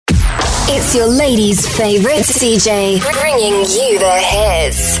It's your ladies' favorite DJ, bringing you the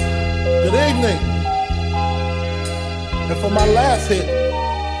hits. Good evening. And for my last hit,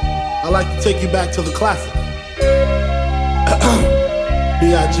 I'd like to take you back to the classic.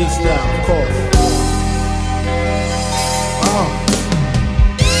 B.I.G. style, of course.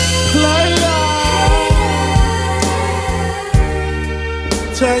 Player,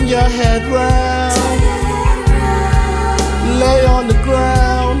 turn your head round, lay on the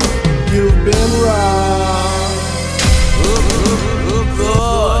ground. You've been round.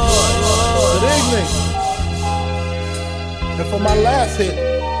 Good evening. And for my last hit,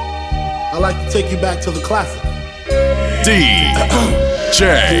 I'd like to take you back to the classic. DJ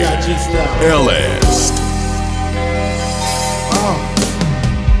Ellis.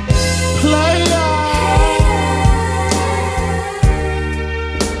 Player,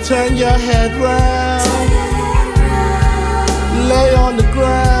 turn your head round, lay on the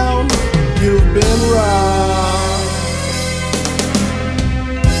ground. You've been round.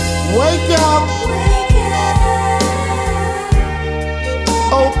 Wake up,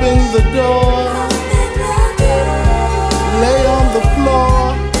 open the door, lay on the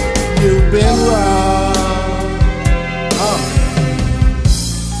floor. You've been round.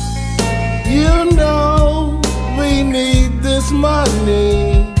 You know we need this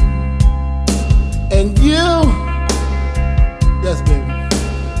money, and you, yes baby,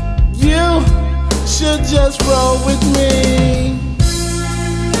 you should just roll with me.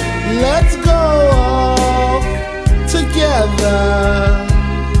 Let's go off together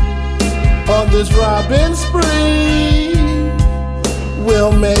on this robbing spree.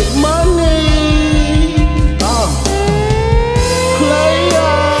 We'll make money.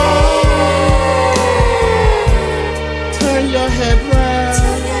 Player, turn your head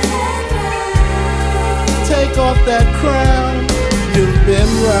round, take off that crown. You've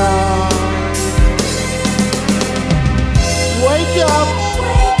been round. Wake up,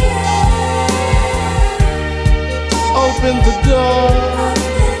 open the door,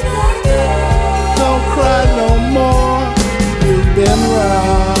 don't cry no more. You've been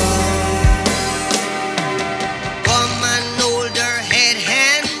round. Woman, hold her head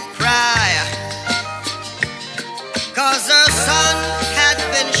and cry, 'cause her son had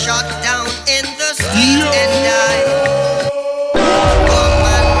been shot down in the street and died.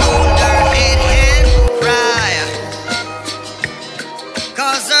 Woman, hold her head and cry,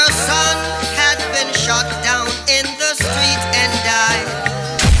 'cause her son had been shot down in the street and died.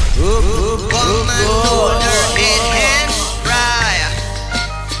 Woman, hold her head and cry,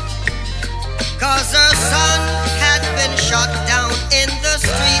 'cause her son had been shot down in the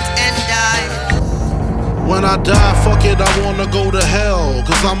street and died. When I die, fuck it, I wanna go to hell.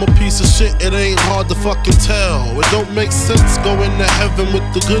 'Cause I'm a piece of shit, it ain't hard to fucking tell. It don't make sense going to heaven with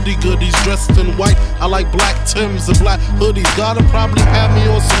the goody-goodies dressed in white. I like black Timbs and black hoodies. Gotta probably have me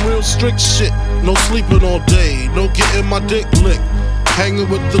on some real strict shit. No sleeping all day, no getting my dick licked. Hanging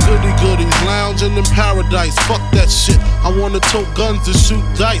with the goody-goodies, lounging in paradise. Fuck that shit, I wanna tote guns and shoot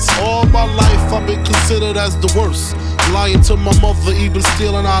dice. All my life I've been considered as the worst. Lying to my mother, even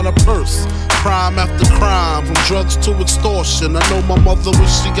stealing out a purse. Crime after crime, from drugs to extortion. I know my mother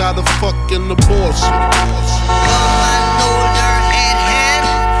wish she got a fucking abortion. Woman, hold her head and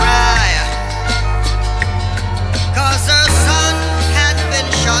cry, 'cause her son had been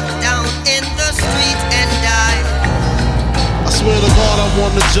shot down in the street and died. I swear to God, I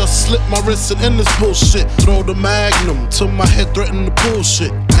wanna just slip my wrist and end this bullshit. Throw the magnum till my head threaten the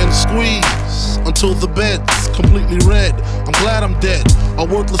bullshit. And squeeze until the bed's completely red. I'm glad I'm dead, a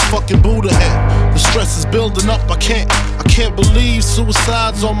worthless fucking Buddha head. The stress is building up, I can't believe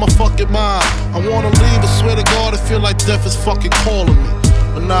suicide's on my fucking mind. I wanna leave, I swear to God, I feel like death is fucking calling me.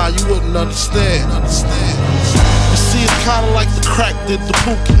 But nah, you wouldn't understand. You see, it's kinda like the crack did the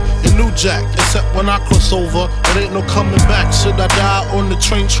Pookie and New Jack. Except when I cross over, it ain't no coming back. Should I die on the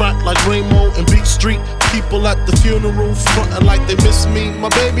train track like Ramo and Beach Street? People at the funeral frontin' like they miss me. My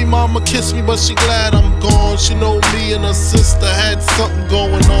baby mama kissed me, but she glad I'm gone. She know me and her sister had something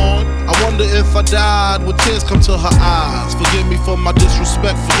going on. I wonder if I died, would tears come to her eyes? Forgive me for my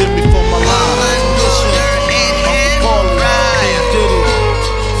disrespect, forgive me for my lies.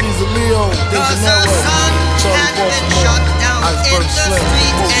 Caesar Leo, Deja Mero, Charlie Baltimore, Iceberg Slim,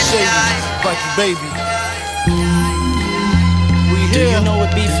 Mo Shady, Frankie Baby. We here. Do you know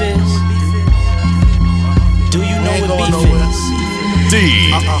what beef is? Do you know what beef is?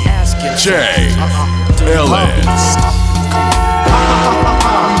 DJ Ellis.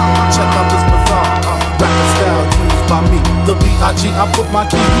 Check out this bizarre rapper style used by me. The B.I.G. I put my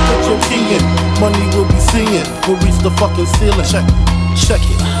key, you put your key in. Money will be seeing, we'll reach the fucking ceiling. Check. Check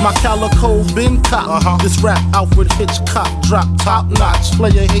it, my calico been cop. This rap Alfred Hitchcock drop top notch.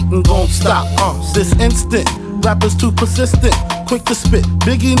 Player hating gon' stop. This instant, rappers too persistent, quick to spit.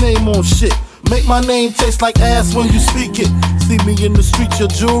 Biggie name on shit. Make my name taste like ass when you speak it. See me in the street, your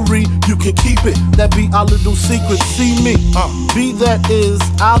jewelry, you can keep it. That be our little secret. See me, B that is,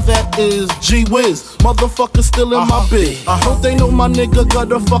 I that is, G Wiz. Motherfucker still in my biz. Don't they know my nigga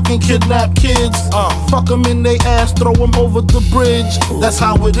gotta fucking kidnap kids? Fuck them in they ass, throw them over the bridge. That's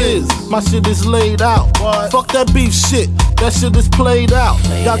how it is. My shit is laid out. Fuck that beef shit. That shit is played out.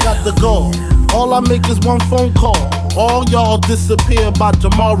 Y'all got the goal. All I make is one phone call. All y'all disappear by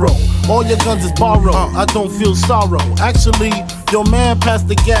tomorrow. All your guns is borrowed. I don't feel sorrow. Actually, your man passed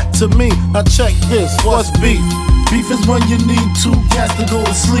the gap to me. Now check this. What's beef? Beef is when you need two cats to go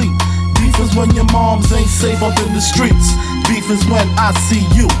to sleep. Beef is when your moms ain't safe up in the streets. Beef is when I see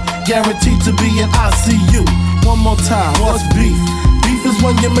you, guaranteed to be in ICU. One more time. What's beef? Beef is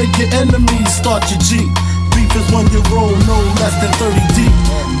when you make your enemies start your G. Beef is when you roll no less than 30 deep.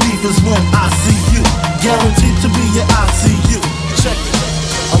 Beef is when I see you, guaranteed to be your ICU. Check it.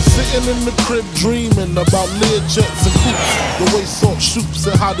 I'm sitting in the crib dreaming about Learjets and coops. The way Salt shoots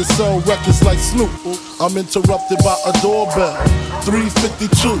and how to sell records like Snoop. I'm interrupted by a doorbell.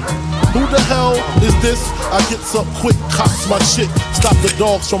 3:52. Who the hell is this? I gets up quick, cocks my shit, stop the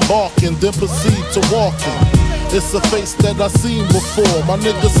dogs from barking, then proceed to walking. It's a face that I seen before. My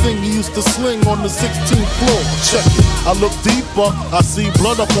nigga sing, he used to sling on the 16th floor. Check it, I look deeper, I see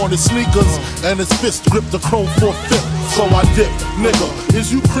blood up on his sneakers, and his fist grip the chrome 4/5. So I dip, nigga,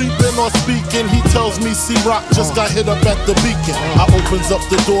 is you creeping or speaking? He tells me C-Rock just got hit up at the beacon. I opens up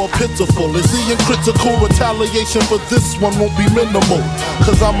the door pitiful. Is he in critical? Retaliation for this one won't be minimal,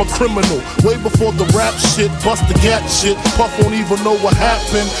 cause I'm a criminal. Way before the rap shit, bust the gat shit. Puff won't even know what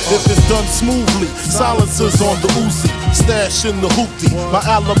happened if it's done smoothly. Silencers on the Uzi, stash in the hoopty. My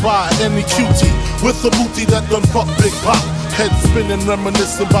alibi, any cutie, with the booty that done fuck Big Pop. Head spinning,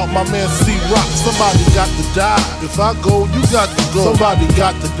 reminiscing about my man C-Rock. Somebody got to die. If I go, you got to go. Somebody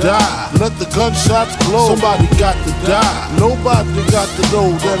got to die. Let the gunshots blow. Somebody got to die. Nobody got to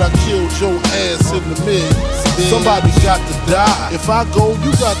know that I killed your ass in the mid. Somebody got to die. If I go,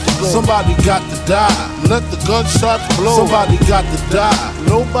 you got to go. Somebody got to die. Let the gunshots blow. Somebody got to die.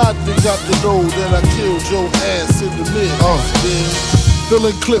 Nobody got to know that I killed your ass in the mid.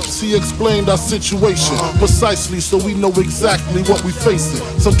 Filling clips, he explained our situation precisely, so we know exactly what we facing.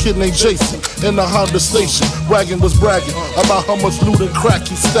 Some kid named Jason in the Honda station, bragging was bragging about how much loot and crack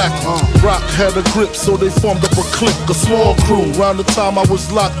he stacking. Rock had a grip, so they formed up a clique, a small crew. Around the time I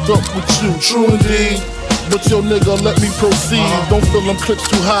was locked up with you, true indeed. But yo nigga, let me proceed. Don't fill them clips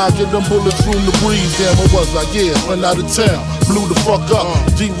too high, get them bullets room to breathe. Damn, what was I? Yeah, went out of town, blew the fuck up.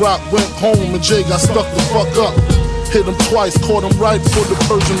 D-Rock went home and Jay got stuck the fuck up. Hit him twice, caught him right for the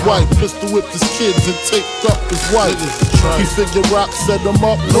Persian wife. Pistol whipped his kids and taped up his wife. He figured Rock set him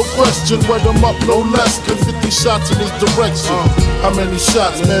up, no question. Wet him up, no less than 50 shots in his direction. How many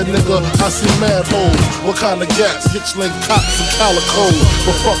shots, man, nigga? I see mad holes. What kind of gas? Hitchling cops and calicos.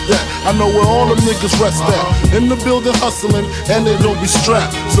 But fuck that, I know where all them niggas rest at. In the building hustling, and they don't be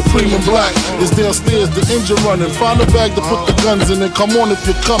strapped. Supreme and Black is downstairs, the engine running. Find a bag to put the guns in and come on if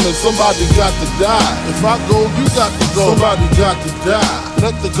you're coming. Somebody got to die. If I go, you got to go. Somebody got to die.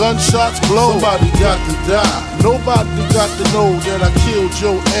 Let the gunshots blow. Somebody got to die. Nobody got to know that I killed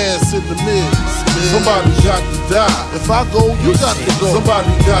your ass in the mid. Somebody got to die. If I go, you got to go.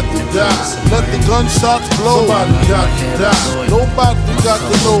 Somebody got to die. Let the gunshots blow. Somebody got to die. Nobody got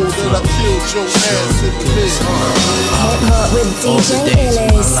to know that I killed your ass in the mid. With DJ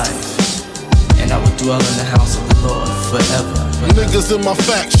Ellis. And I will dwell in the house of the Lord forever. Niggas in my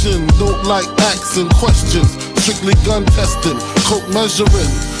faction don't like asking questions. Strictly gun testing, coke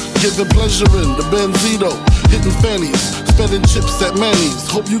measuring, giving pleasure in the Benzito, hitting fannies, spending chips at Manny's.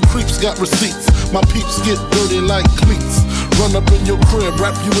 Hope you creeps got receipts. My peeps get dirty like cleats. Run up in your crib,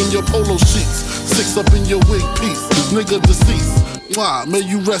 wrap you in your polo sheets. 6 up in your wig piece, nigga deceased. Why? May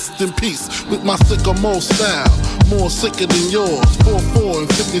you rest in peace with my sycamore style. More sicker than yours. 4-4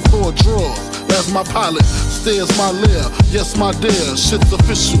 and 54 drawers. That's my pilot, stairs my lair. Yes, my dear, shit's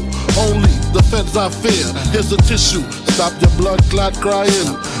official. Only the feds I fear. Here's a tissue. Stop your blood clot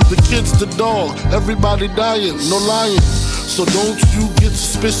crying. The kids, the dog, everybody dying. No lying. So don't you get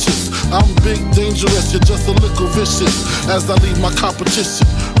suspicious. I'm big, dangerous, you're just a little vicious. As I lead my competition,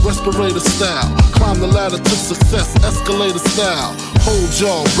 respirator style. Climb the ladder to success, escalator style. Hold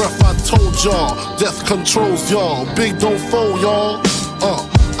y'all, breath I told y'all. Death controls y'all, big don't fold y'all.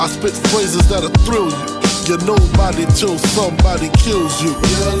 I spit phrases that'll thrill you. You're nobody till somebody kills you.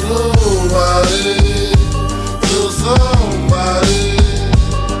 You're nobody till somebody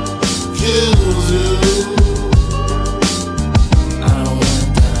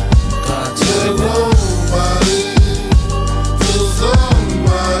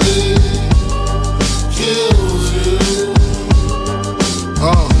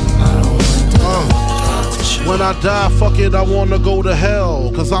When I die, fuck it, I wanna go to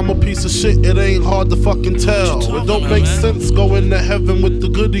hell. Cause I'm a piece of shit, it ain't hard to fucking tell. It don't make sense going to heaven with the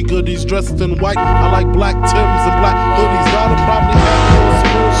goody goodies dressed in white. I like black Timbs and black hoodies. Gotta probably have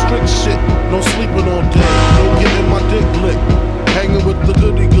some real strict shit. No sleeping all day, no getting my dick licked. Hanging with the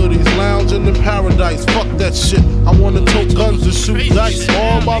goody goodies, lounging in paradise. Fuck that shit. I wanna tote guns and shoot dice.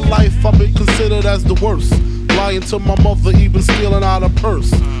 All my life I've been considered as the worst. Lying to my mother, even stealing out her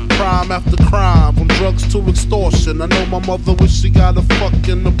purse. Crime after crime, from drugs to extortion. I know my mother wish she got a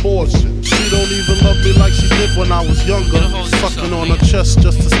fucking abortion. She don't even love me like she did when I was younger. Sucking on her chest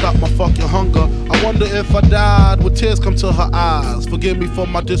just to stop my fucking hunger. I wonder if I died, would tears come to her eyes? Forgive me for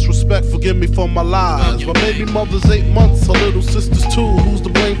my disrespect, forgive me for my lies. My baby mother's 8 months, her little sister's 2. Who's to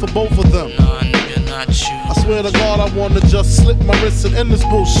blame for both of them? I swear to God, I wanna just slip my wrist and end this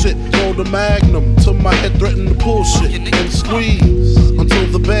bullshit. Throw the magnum to my head, threaten the bullshit, and squeeze until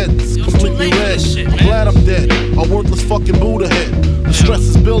the bed's completely red. I'm glad I'm dead, a worthless fucking Buddha head. The stress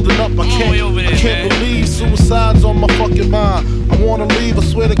is building up, I can't believe suicide's on my fucking mind. I wanna leave, I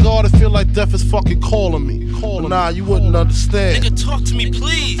swear to God, I feel like death is fucking calling me. But nah, you wouldn't understand. Nigga, talk to me,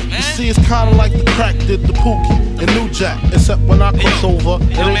 please, man. You see, it's kinda like the crack did the Pookie and New Jack, except when I cross over,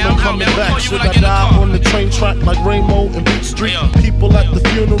 it ain't no coming back. Should I die on the train track like Rainbow and Beat Street? People at the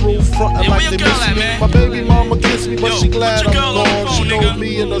funeral frontin' like they miss me. My baby mama kissed me, but she glad I'm gone. She know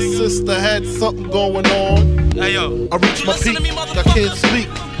me and her sister had something going on. I reached my peak, I can't speak.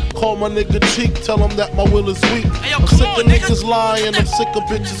 Call my nigga Cheek, tell him that my will is weak. I'm sick of niggas lying, I'm sick of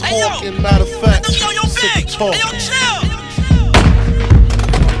bitches hawking. Matter of fact, I'm sick of talking.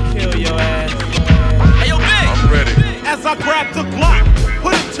 Kill your ass. I'm ready. As I grab the Glock,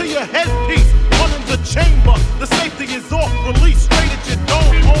 put it to your headpiece. One in the chamber, the safety is off. Release straight at your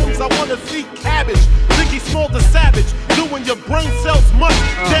dome. Homes, I wanna see cabbage. Biggie Small the Savage, doing your brain cells much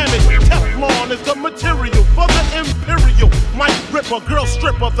damage. Teflon is the material for the Imperial. Mike Ripper, girl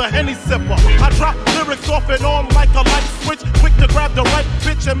stripper, the Henny sipper. I drop lyrics off and on like a light switch. Quick to grab the right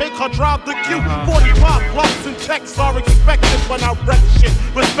bitch and make her drive the queue. 45 blocks and checks are expected when I wreck shit.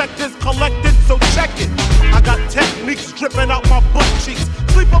 Respect is collected, so check it. I got techniques dripping out my butt cheeks.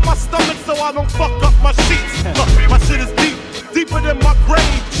 Sleep on my stomach so I don't fuck up my sheets. My shit is deep, deeper than my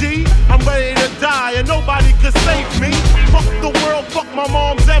grave, G. I'm ready to die and nobody can save me. Fuck the world, fuck my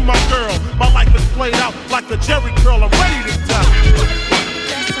moms and my girl. My life is played out like a Jerry curl. I'm ready to die.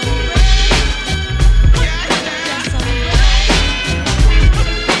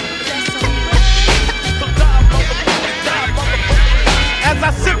 As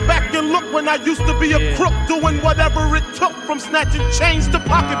I sit back and look when I used to be a crook, doing whatever it took from snatching chains to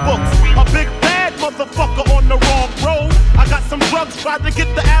pocketbooks. A big bad motherfucker on the wrong road. I got some drugs, tried to get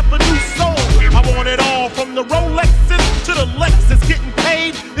the avenue sold. I want it all, from the Rolexes to the Lexus. Getting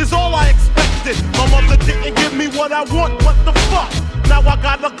paid is all I expected. My mother didn't give me what I want, what the fuck? Now I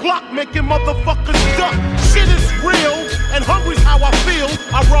got a Glock making motherfuckers duck. Shit is real, and hungry's how I feel.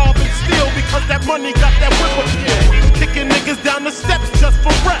 I rob and steal because that money got that whip appeal. Kicking niggas down the steps just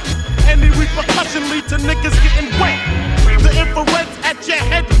for rep. Any repercussion lead to niggas getting wet. The infrared's at your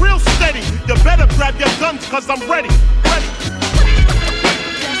head real steady. You better grab your guns cause I'm ready. Ready.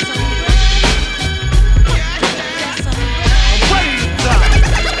 I'm ready to die.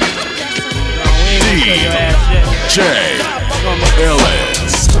 DJ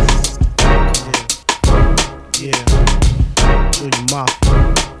Ellis. Yeah. Junior Mafia.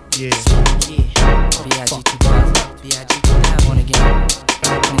 Yeah. B.I.G. 2000. B.I.G. 2000. Born again.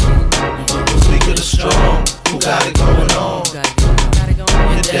 Speak of the strong, who got it going on?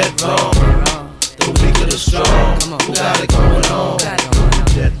 You're dead wrong. The weak of the strong, who got it going on?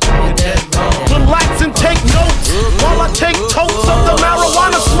 You're dead wrong. Relax and take notes while I take totes of the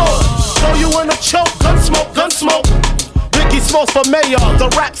marijuana smoke. Throw you in a choke, gun smoke, gun smoke. Biggie Smalls for mayor, the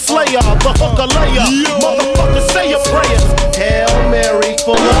rap slayer, the hooker layer. Motherfucker, say your prayers. Hail Mary,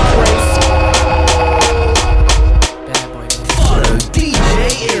 full of grace. Follow DJ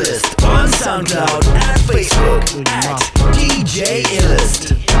Illest on SoundCloud and Facebook at DJ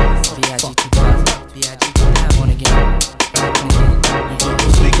Illest. B.I.G. 2000. B.I.G. 2000. Born again.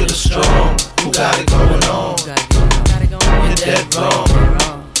 Speak of the strong, who got it going on? You're dead wrong.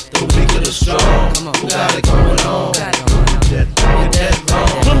 The weak of the strong, who got it going on? You're dead wrong.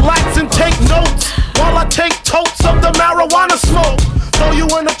 Relax and take notes while I take totes of the marijuana smoke. Throw you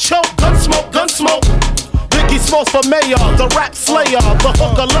in a choke, gun smoke, gun smoke. Biggie Smalls for mayor, the rap slayer, the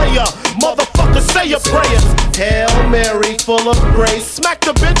hooker layer. Motherfucker, say your prayers. Hail Mary, full of grace. Smack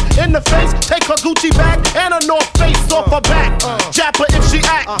the bitch in the face. Take her Gucci bag and a North Face off her back. Jap her if she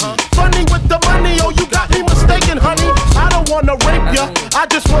act funny with the money. Oh, you got me mistaken, honey. I don't wanna rape ya. I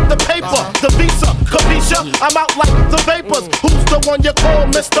just want the paper, the visa, capisha. I'm out like the vapors. Who's the one you call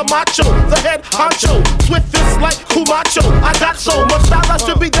Mr. Macho? The head honcho, swift fist like Kumacho. I got so much style, I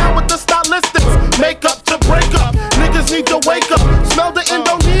should be down with the stylistics. Makeup to break up, niggas need to wake up. Smell the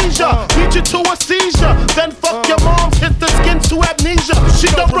Indonesia, beat you to a seizure. Then fuck your moms, hit the skin to amnesia. She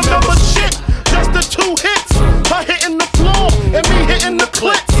don't remember shit, just the 2 hits. Her hitting the floor and me hitting the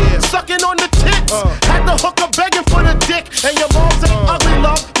clits. Sucking on the tits, had the hooker begging for the dick. And your mom's ain't ugly,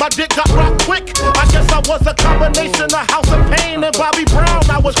 love, my dick got rocked quick. I guess I was a combination of House of Pain and Bobby Brown.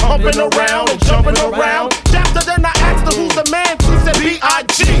 I was humping around and jumping around. After then I asked her who's the man, she said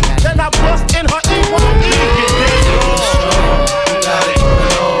B.I.G. Then I bust in her E.Y.E.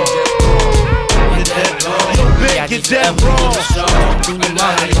 You're dead wrong. Do your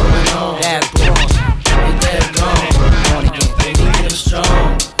mind. That's wrong. You're dead wrong. On again. Baby, you're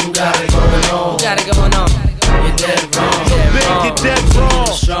strong. You got it going on. You got it going on. You're dead wrong. You're dead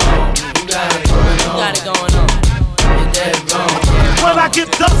wrong. Strong. You got it going on. You got it going on. You're dead wrong. When I get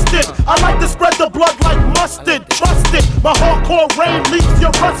dusted, I like to spread the blood like mustard. Trust it, my hardcore rain leaves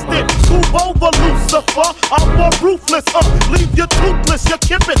you rusted. Move over, Lucifer, I'm more ruthless. Leave you toothless, you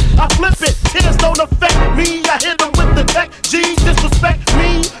kip it, I flip it. Tears don't affect me, I hit them with the tech. G, disrespect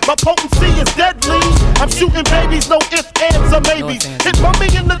me, my potency is deadly. I'm shooting babies, no ifs, ands, or maybes. Hit mummy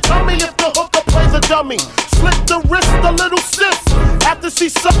in the tummy if the hooker plays a dummy. Slit the wrist, a little sis. After she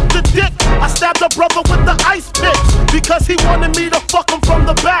sucked the dick, I stabbed her brother with the ice pick. Because he wanted me to fuck him from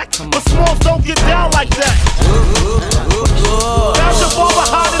the back. But Smalls don't get down like that. Found your father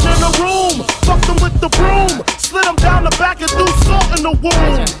hiding in the room. Fucked him with the broom. Slid him down the back and threw salt in the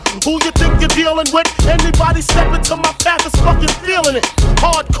wound. Who you think you're dealing with? Anybody step into my path is fucking feeling it.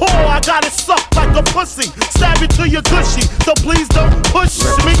 Hardcore, I got it sucked like a pussy. Stab it to your gushy, so please don't push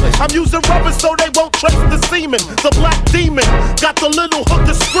me. I'm using rubber so they won't trace the semen. The black demon got the little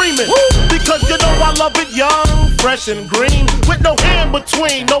hooker screaming. Because you know I love it young, fresh and green, with no hand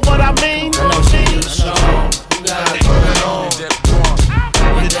between. Know what I mean? You're strong. You got it going on.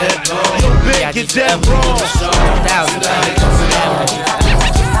 You're dead wrong. You're big, you're dead wrong.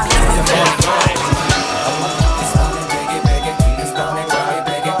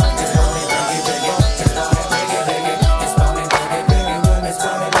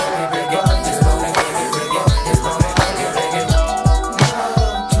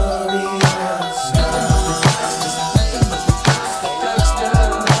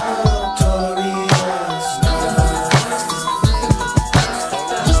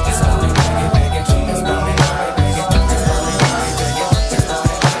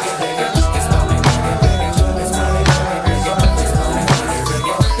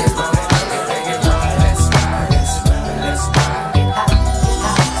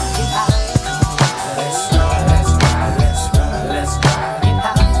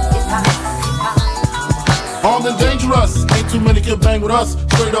 Armed and dangerous, ain't too many can bang with us.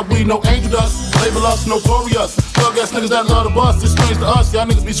 Straight up, we no angel dust. Label us notorious. Thug ass niggas that love the bus. It's strange to us, y'all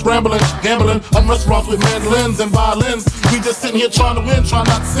niggas be scrambling, gambling. Up restaurants with mandolins and violins. We just sitting here trying to win, trying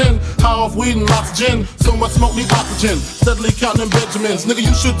not to sin. High off weed and lots of gin. So much smoke, need oxygen. Steadily counting them Benjamins. Nigga,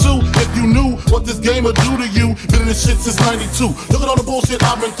 you should too, if you knew what this game would do to you. Been in this shit since 92. Look at all the bullshit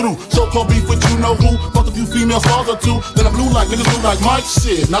I've been through. So-called beef with you know who. Fucked a few female stars or two. Then I blew like niggas blue like Mike.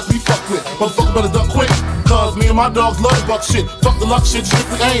 Shit, not to be fucked with. Motherfucker better duck quick. Cause me and my dogs love buck shit. Fuck the luck shit,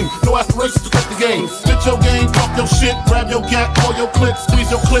 strictly aim. No aspirations to cut the game. Spit your game, talk your shit, grab your gat, call your clip,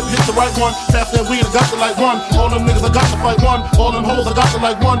 squeeze your clip, hit the right one. Pass that weed, I got the like one. All them niggas, I got to fight one. All them hoes, I got to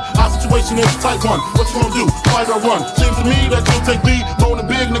like one. Our situation is a tight one. What you gonna do? Fight or run? Seems to me that you'll take B, moan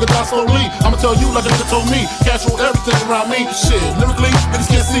big, nigga die slowly. I'ma tell you like a nigga told me. Cash roll everything around me. Shit, lyrically, niggas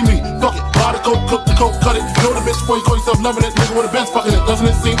can't see me. Fuck it, buy the coke, cook the coke, cut it. Know the bitch before you call yourself loving it. Nigga with a bench fucking it. Doesn't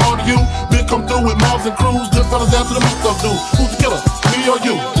it seem odd to you? Big come through with mobs and crews. Good fellas down to the moot dude. Who's the killer? Me or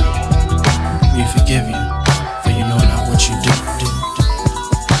you? We forgive you, for you know not what you do.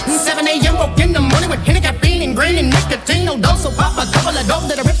 7 a.m. woke in the morning with Henny, caffeine, and green, and nicotine. No dose, so pop a couple of dope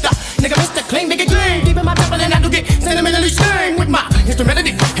that I ripped up. Nigga, Mr. Clean, nigga, clean. Deep in my temple, and I do get sentimentally stern with my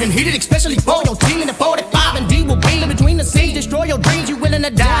instrumentality. And heated, especially for your team. And the 45 and D will be in between the scenes. Destroy your dreams, you willing to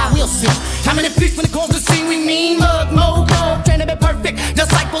die, we'll see. How many feast when it calls to see we mean? Mug, mo, go, trying to be perfect.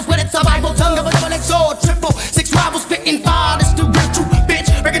 Disciples with its survival tongue of a double-edged sword. Triple, 6 rivals spitting fire. This the real true bitch.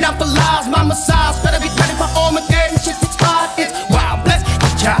 Breaking out for lies, my massage. Better be ready for Armageddon. Shit, it's hard, it's wild. Bless the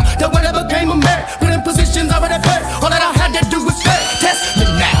child that whatever became a man. Put in positions already paid. All that I had to do was stay. Test me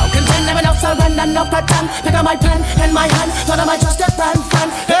now, contend enough for time. Pick up my pen and my hand, thought I might trust a friend.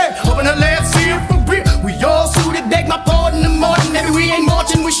 Hey, open the last year for real. We all suited, beg my pardon in the morning. Maybe we ain't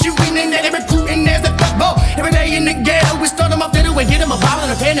marching, we shooting and they recruiting as a football. Every day in the ghetto, we start them off fiddle and get them a bottle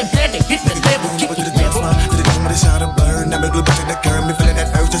and a pen and plant and hit the level. Kick it to the dance floor, to the dome with a shot of burn. Never glue back to the curb, me feeling that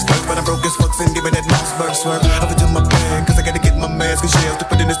urge just curse. But I'm broke as fucks and giving that mouse bird swerve. Up into my bag, cause I gotta get my mask and shells to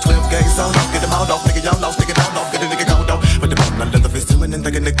put in this 12 gauge song. Get them all off, nigga, y'all lost, nigga, y'all off, get a nigga go off. But the bottom, I leather fist chillin' and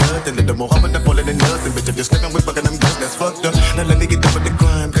thinking the good. And the more I'm in the falling in nothing, bitch, I'm just living with fucking them good, that's fucked up. Now let me get done with the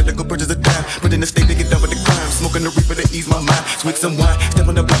crime, gotta go purchase a dime. Put in the state to get done with the crime, smoking the reaper to ease my mind. Swig some wine, step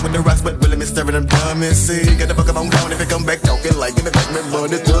on the block with the rocks, but really me staring them dumb and see. Gotta fuck up on down if it come back talking like in the back, me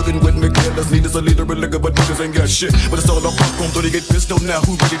money thuggin' with me killers. Need us a leader in liquor, but niggas ain't got shit. But it's all on popcorn, so they get pissed off now.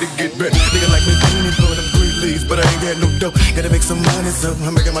 Who ready to get back? Nigga like me, feeling blowing them green leaves, but I ain't got no dough. Gotta make some money, so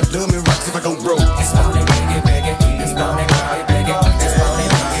I'm making my dummy rocks if I go broke. It's money, biggie, biggie. It's money, biggie, biggie. It's money,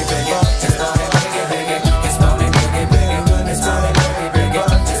 biggie, biggie. It's money, biggie, biggie. It's money, biggie, biggie. It's money, biggie, biggie.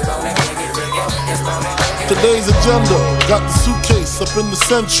 It's money, biggie, biggie. It's money, biggie. Today's agenda, got the suitcase up in the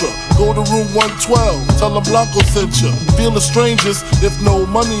Centra. Go to room 112, tell them Blanco sent ya. Feel the strangers, if no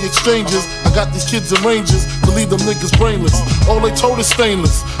money exchanges. I got these kids in ranges to leave them niggas brainless. All they told is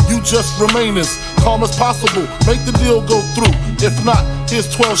stainless, you just remain as calm as possible. Make the deal go through. If not,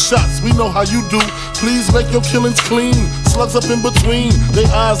 here's 12 shots, we know how you do. Please make your killings clean. Slugs up in between, they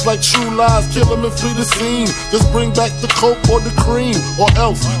eyes like true lies. Kill them and flee the scene. Just bring back the coke or the cream, or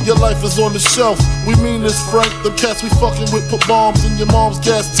else your life is on the shelf. We mean this, Frank. The cats we fucking with put bombs in your mom's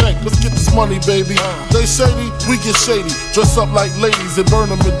gas tank. Let's get this money, baby. They shady, we get shady. Dress up like ladies and burn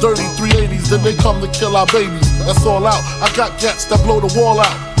them in dirty 380s. Then they come to kill our babies. That's all out. I got gats that blow the wall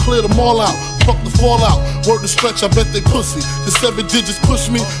out. Clear them all out. Fuck the fallout. Word to stretch, I bet they pussy. The 7 digits push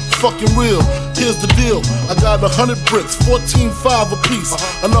me. Fucking real. Here's the deal. I got 100 bricks, 14.5 a piece.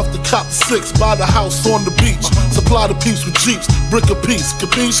 Enough to cop 6, buy the house on the beach. Supply the peeps with jeeps, brick a piece.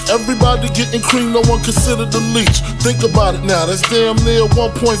 Capiche? Everybody getting cream, no one considered the leech. Think about it now, that's damn near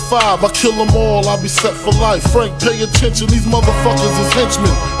 1.5. I kill them all, I'll be set for life. Frank, pay attention, these motherfuckers is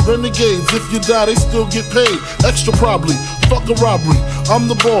henchmen. Renegades, if you die, they still get paid. Extra probably, fuck a robbery. I'm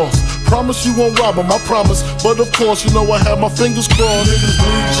the boss. Promise you won't rob them, I promise. But of course, you know I have my fingers crossed. Niggas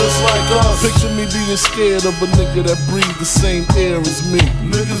bleed just like us. Picture me being scared of a nigga that breathes the same air as me.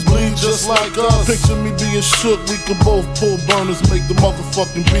 Niggas bleed just like us. Picture me being shook, we could both pull burners, make the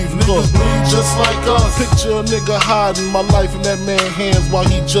motherfucking beef cook. Niggas bleed just like us. Picture a nigga hiding my life in that man's hands while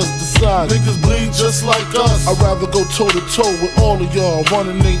he just decided. Niggas bleed just like us. I'd rather go toe to toe with all of y'all,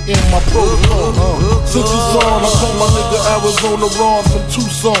 running they in my protocol. Since it's on, I call my nigga Arizona Ron from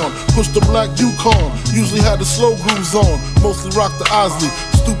Tucson. Push the black Yukon, usually had the slow grooves on. Mostly rock the Osley.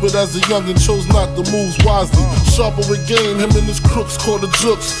 Stupid as a youngin', chose not to move wisely. Sharper with game, him and his crooks caught the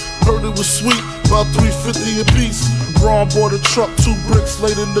jooks. Heard it was sweet, about $3.50 a piece. Ron bought a truck, 2 bricks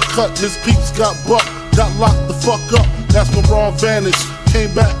laid in the cut. His peeps got bucked, got locked the fuck up. That's when Ron vanished.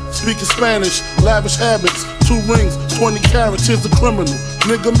 Came back, speaking Spanish, lavish habits, 2 rings, 20 carats, here's the criminal.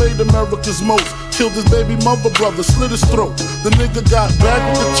 Nigga made America's most, killed his baby mother brother, slit his throat. The nigga got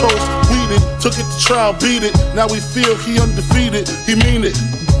bagged with the toast, weeded, took it to trial, beat it. Now we feel he undefeated, he mean it.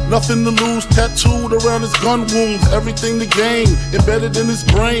 Nothing to lose, tattooed around his gun wounds. Everything to gain, embedded in his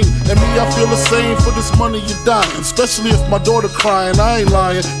brain. And me, I feel the same. For this money, you dying. Especially if my daughter crying, I ain't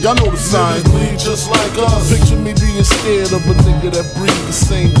lying. Y'all know the sign. Niggas bleed just like us. Picture me being scared of a nigga that breathes the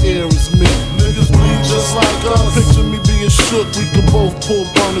same air as me. Niggas bleed just like us. Picture me being shook, we could both pull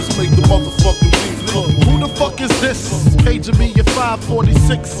burners, make the motherfucking beef cook. Who the fuck is this? Paging me at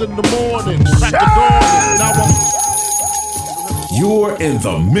 5:46 in the morning. Crack the dawn, now I'm... You're in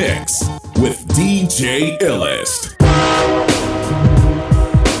the mix with DJ Illest.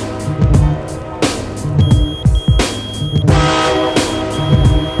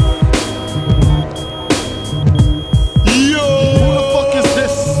 Yo! Who the fuck is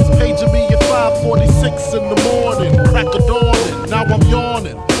this? Paging me at 5:46 in the morning. Crack of dawn, now I'm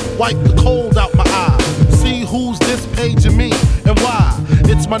yawning. Wipe the cold out my eye. See who's this paging me and why?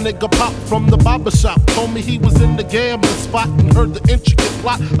 It's my nigga Pop from the barber shop. Told me he was in the gambling spot and heard the intricate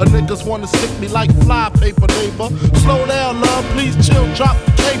plot. A niggas wanna stick me like fly paper, neighbor. Slow down, love, please chill, drop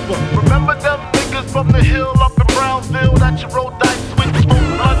the caper. Remember them niggas from the hill up in Brownville that you rolled dice with,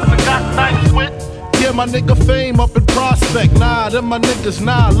 smoked blunts and got nice with? Yeah, my nigga Fame up in Prospect. Nah, them my niggas,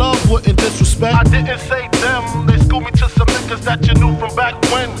 nah, love wouldn't disrespect. I didn't say them, they schooled me to some niggas that you knew from back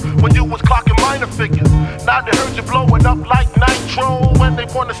when you was clocking minor figures. Now they heard you blowing up like nitro, when they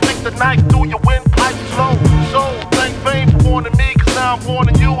wanna stick the knife through your windpipe slow. So, thank Fame for warning me, cause now I'm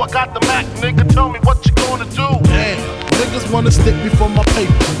warning you. I got the Mac, nigga, tell me what you gonna do. Damn, niggas wanna stick me for my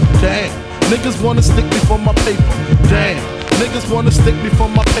paper. Damn. Niggas wanna stick me for my paper. Damn. Niggas wanna stick me for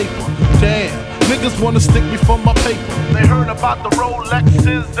my paper. Damn. Niggas wanna stick me for my paper. They heard about the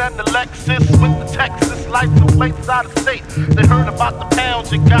Rolexes and the Lexus with the Texas license plates out of state. They heard about the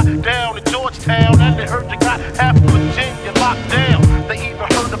pounds you got down in Georgetown, and they heard you got half of Virginia locked down. They even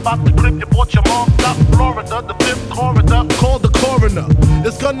heard about the crib you bought your mom up Florida, the 5th corridor. Call the coroner.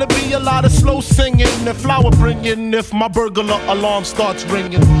 It's gonna be a lot of slow singing and flower bringing if my burglar alarm starts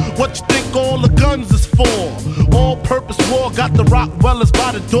ringing. What you think all the guns is for? All-purpose war got the Rockwellers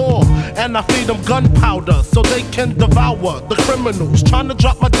by the door, and I feed them gunpowder so they can devour the criminals trying to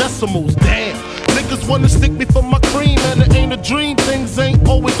drop my decimals. Damn, niggas wanna stick me for my cream, and it ain't a dream. Things ain't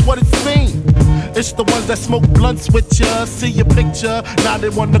always what it seems. It's the ones that smoke blunts with ya, see your picture. Now they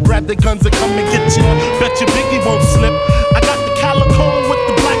wanna grab their guns and come and get ya. Bet your Biggie won't slip. I got the calico with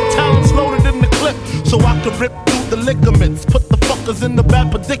the black talons loaded in the clip, so I can rip through the ligaments. Put the fuckers in the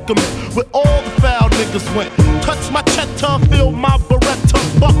bad predicament where all the foul niggas went. Touch my cheddar, feel my Beretta.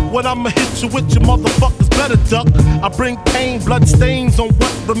 Fuck what I'ma hit you with, your motherfuckers better duck. I bring pain, blood stains on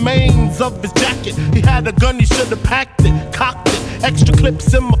what remains of his jacket. He had a gun, he should've packed it, cocked it. Extra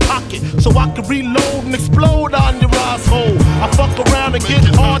clips in my pocket so I can reload and explode on your asshole. I fuck around and get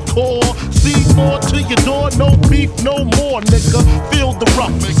hardcore. C4 to your door, no beef, no more, nigga. Feel the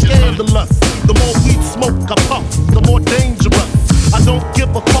rough, scandalous. The more weed smoke I puff, the more dangerous. I don't give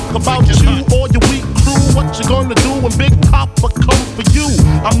a fuck about you or your weak crew. What you gonna do when Big Papa come for you?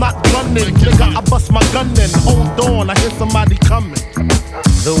 I'm not gunning, nigga, I bust my gun in. Hold on, I hear somebody coming.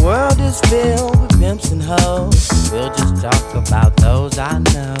 The world is filled with pimps and hoes. We'll just talk about those I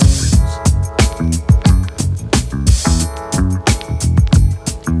know.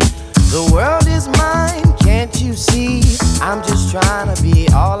 The world is mine, can't you see? I'm just trying to be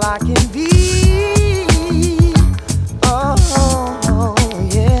all I can be. Oh,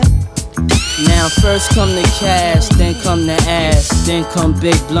 yeah. Now first come the cash, then come the ass, then come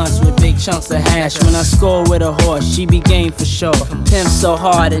big blunts with big chunks of hash. When I score with a horse, she be game for sure. Pimp so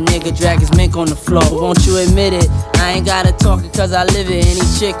hard, a nigga drag his mink on the floor. Won't you admit it? I ain't gotta talk it cause I live it. Any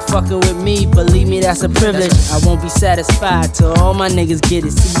chick fucking with me, believe me, that's a privilege. I won't be satisfied till all my niggas get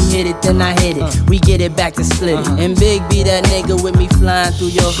it. See you hit it, then I hit it. We get it back to split it. And Big B, that nigga with me flying through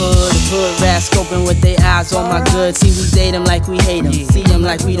your hood. Hood rats scoping with their eyes on my goods. See, we date them like we hate them. See them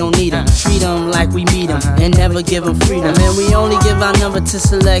like we don't need them. Treat them like we meet them. And never give them freedom. And we only give our number to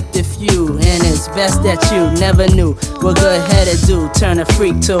select a few. And it's best that you never knew what good-headed dude turn a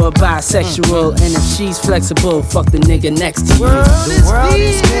freak to a bisexual. And if she's flexible, fuck the nigga next to you. The world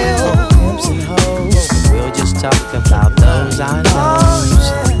is filled with pimps and hoes. We'll just talk about those I know.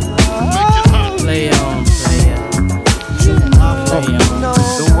 Play on, play on.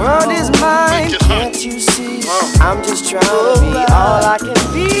 The world is mine, can't you see? I'm just trying to be all I can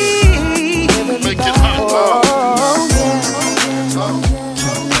be.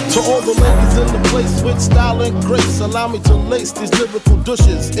 To all the ladies in the place with style and grace, allow me to lace these lyrical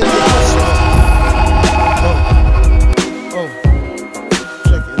douches in your bushes.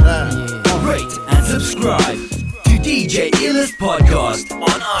 Check it out. Rate and subscribe to DJ Illest Podcast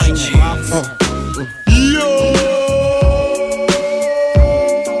on iTunes. Yo!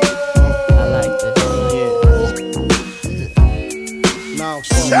 I like this. Now,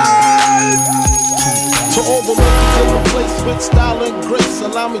 to all the ladies in the place with style and grace,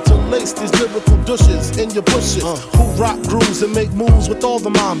 allow me to lace these lyrical douches in your bushes. Who rock grooves and make moves with all the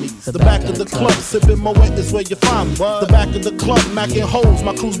mommies. The back of the club, sipping my wet is where you find me. The back of the club, macking holes,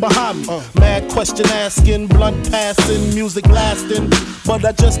 my crew's behind me. Mad question asking, blunt passing, music lasting. But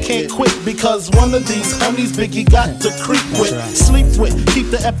I just can't quit because one of these homies Biggie got to creep with, sleep with, keep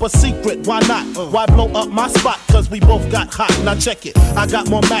the ep a secret. Why not? Why blow up my spot? Cause we both got hot. Now check it. I got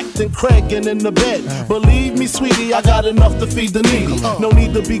more Mac than Craig and in the bed. Believe me, sweetie, I got enough to feed the needy. No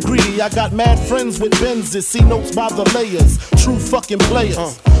need to be greedy. I got mad friends with Benzes. See notes by the layers. True fucking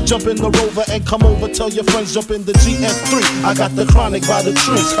players. Jump in the Rover and come over. Tell your friends jump in the GS3. I got the chronic by the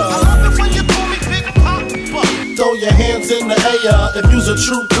tree. I love it when you call me Big Papa. Throw your hands in the air if you's a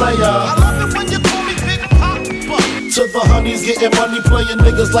true player. I love it when you call me Big Papa. To the honeys getting money, playing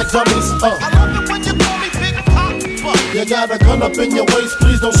niggas like dummies. I love it when you call me Big Papa. You got a gun up in your waist,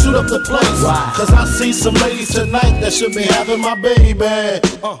 please don't shoot up the place. Cause I see some ladies tonight that should be having my baby.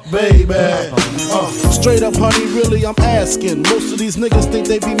 Baby. Straight up, honey, really, I'm asking. Most of these niggas think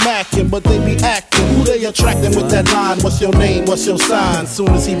they be macking, but they be acting. Who they attracting with that line? What's your name? What's your sign? Soon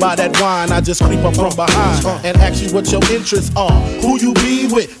as he buy that wine, I just creep up from behind and ask you what your interests are. Who you be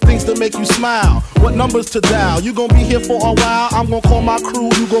with? Things to make you smile. What numbers to dial? You gon' be here for a while? I'm gon' call my crew.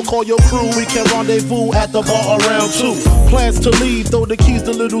 You gon' call your crew. We can rendezvous at the bar around 2. Plans to leave, throw the keys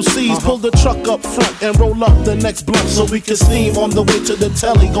to little C's. Pull the truck up front and roll up the next blunt so we can steam on the way to the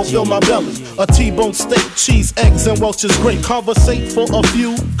telly. Gon' fill my belly. A T-bone steak, cheese, eggs, and Welch's grape. Conversate for a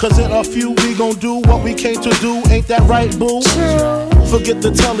few, cause in a few we gon' do what we came to do. Ain't that right, boo? Forget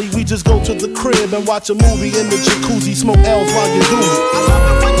the telly, we just go to the crib and watch a movie in the jacuzzi. Smoke L's while you do it. I love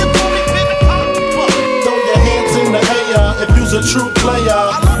it when you call me Big Papa. Throw your hands in the air if you's a true player.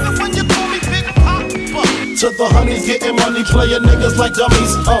 I love it when you call me Big Papa. To the honeys getting money, playing niggas like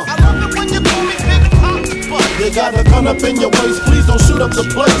dummies. I love it when you call me Big Papa. You got a gun up in your waist, please don't shoot up the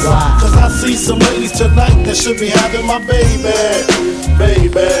place. Cause I see some ladies tonight that should be having my baby.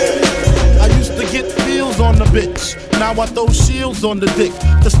 I used to get feels on the bitch. Now I throw shields on the dick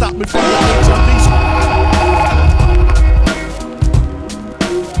to stop me from the HIV.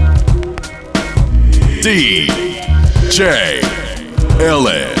 DJ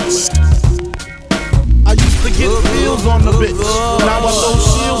Ellis. I used to get feels on the bitch. Now I throw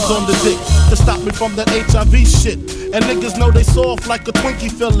shields on the dick to stop me from that HIV shit. And niggas know they soft like a Twinkie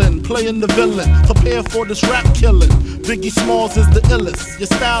fillin', playing the villain, prepare for this rap killing. Biggie Smalls is the illest. Your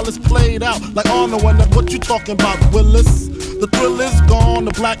style is played out like Arnold. And what you talking about, Willis? The thrill is gone.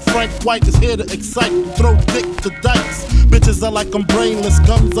 The black Frank White is here to excite. Throw dick to dice. Bitches are like I'm brainless.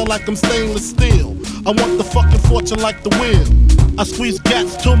 Guns are like I'm stainless steel. I want the fucking fortune like the wheel. I squeeze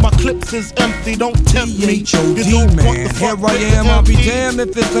gats till my clips is empty. Don't tempt me. You don't man. want the fuck Here I am, I'll be damned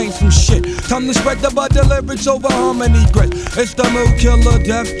if this ain't some shit. Time to spread the bud deliverance over harmony grit. It's the Mood Killer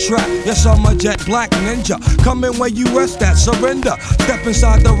Death Trap. Yes, I'm a jet black ninja. Coming where you rest at, surrender. Step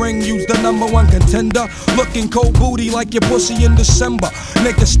inside the ring, use the #1 contender. Looking cold booty like your pussy in December.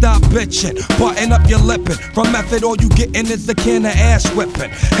 Nigga, stop bitching, button up your lippin'. From method, all you gettin' is a can of ass whipping.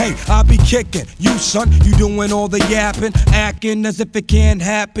 Hey, I be kicking. You son, you doing all the yapping, acting as if it can't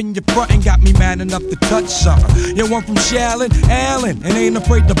happen. Your frontin' got me mad enough to touch something. You want from Shallon, Allen, and ain't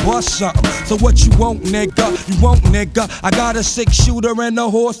afraid to bust something. So what you want, nigga? You want, nigga? I got a 6-shooter and a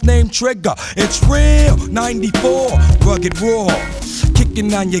horse named Trigger. It's real, 94, rugged raw.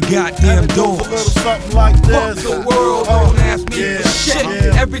 Kicking on your goddamn doors. Something like this. Fuck the world, don't ask me for shit.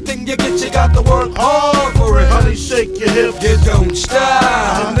 Everything you get, you got to work hard for it. Honey, shake your hips. You don't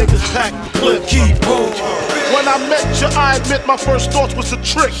stop. The niggas pack the clip. Keep on. When I met you, I admit my first thoughts was a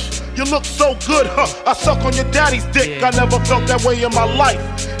trick. You look so good, huh? I suck on your daddy's dick. I never felt that way in my life.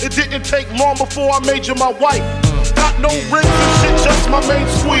 It didn't take long before I made you my wife. Got no rings and shit, just my main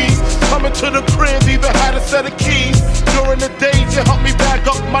squeeze. Coming to the crib, even had a set of keys. During the days, you helped me bag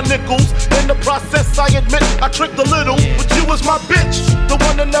up my nickels. In the process, I admit, I tricked a little. But you was my bitch, the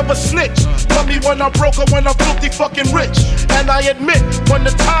one that never snitched. Tell me when I'm broke or when I'm filthy fucking rich. And I admit, when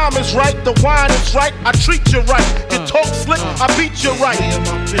the time is right, the wine is right, I treat you right. You talk slick, I beat you right.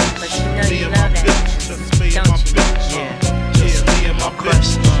 But you know you love it, don't you? Yeah. Just me and my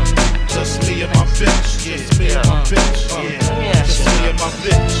bitch. Just me and my bitch. Just me and my bitch. Just me and my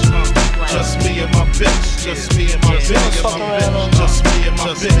bitch. Just me and my bitch. Just me and my bitch. Just me and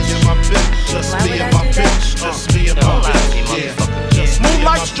my bitch. Just me and my bitch. Just me and my bitch.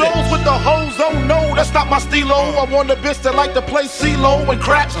 Moonlight strolls with the hoes, oh no, that's not my stilo. I want a bitch that like to play CeeLo and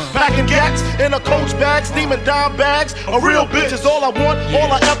craps, packing gats in a coach bag, steaming dime bags. A real bitch is all I want,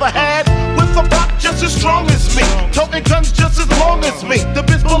 all I ever had. With a block just as strong as me, toting guns just as long as me. The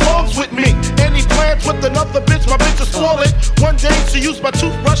bitch belongs with me. Any plans with another bitch, my bitch is swollen. One day she used my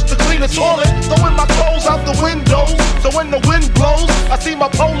toothbrush to clean the toilet, throwing my clothes out the window. So when the wind blows, I see my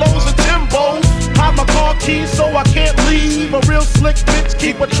polos and Timbos. Hide my car keys so I can't leave. A real slick bitch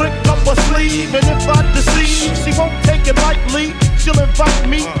keep a trick up her sleeve. And if I deceive, she won't take it lightly. She'll invite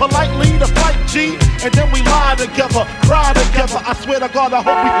me politely to fight G. And then we lie together, cry together. I swear to God, I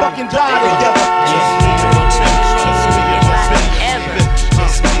hope we fucking die together. Just me and my bitch. Just me and my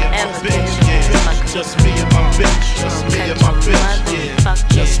bitch. Just me and my bitch. Just me and my bitch.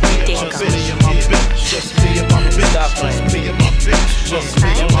 Just me and my bitch. Just me and my bitch. Just me and my bitch. Just me and my bitch. Just me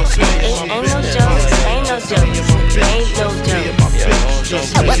and my bitch. Ain't no jokes. Ain't no jokes. Ain't no jokes.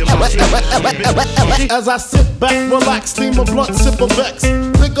 As I sit back, relax, steam a blunt, sip a Vex.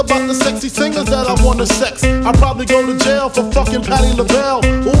 Think about the sexy singers that I wanna sex. I'd probably go to jail for fucking Patti LaBelle.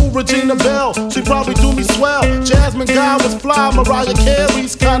 Ooh, Regina Belle, she probably do me swell. Jasmine Guy was fly, Mariah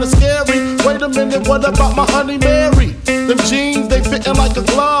Carey's kinda scary. Wait a minute, what about my honey Mary? Them jeans, they fitting like a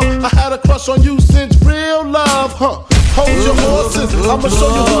glove. I had a crush on you since real love, huh? Hold your horses, I'ma show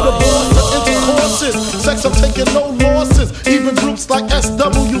you who the boss of intercourse is. Sex, I'm taking no losses. Even groups like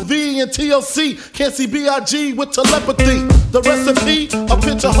SWV and TLC can't see B.I.G. with telepathy. The recipe, a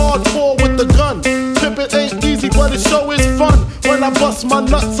picture hardcore with the gun. Pimpin' ain't easy, but it sure is fun. When I bust my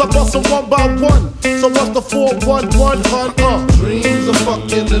nuts, I bust them one by one. So what's the 411, hun? Dreams of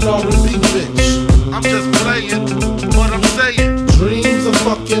fucking an R&B bitch. I'm just playing what I'm saying. Dreams of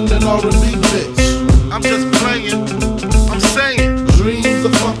fucking an R&B bitch. I'm just playing, I'm saying. Dreams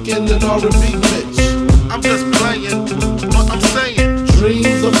of fucking an R&B bitch. I'm just playing what I'm saying.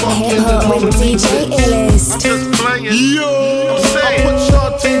 Dreams of fucking an R&B bitch. I'm just playing. Yo, I'm saying. I put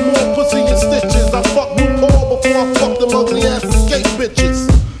Shantae more pussy in stitches. I fuck RuPaul before I fuck them ugly ass escape bitches.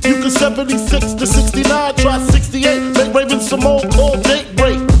 You can 76 to 69, try 68. Make Raven Simone call date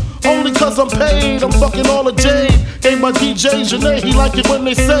break. Only cause I'm paid, I'm fucking all the jade. Gave my DJ Janae, he like it when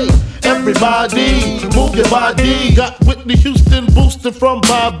they say everybody, move your body. Got Whitney Houston boosted from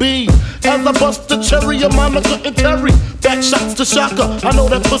Bobby. As I bust the cherry of Monica and Terry. Back shots to Shaka, I know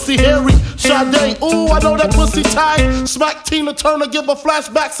that pussy hairy. Sade, ooh, I know that pussy tight. Smack Tina Turner, give her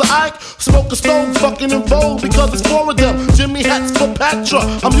flashbacks to Ike. Smoke a stove, fucking in vogue because it's four of them. Jimmy hats for Patra,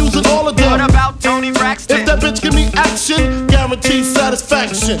 I'm using all of them. What about Tony Braxton? If that bitch give me action, guaranteed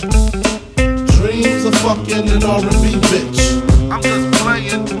satisfaction. Dreams of fucking an R&B bitch. I'm just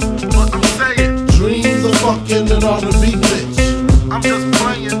playing what I'm saying. Dreams of fucking an R&B bitch. I'm just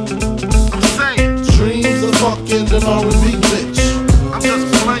playing, I'm saying. Dreams of fucking an R&B bitch. I'm just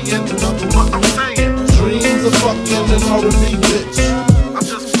playing what I'm saying. Dreams of fucking an R&B bitch. I'm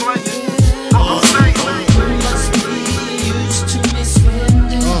just playing what I'm saying.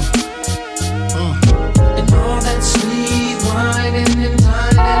 And all that sweet whining and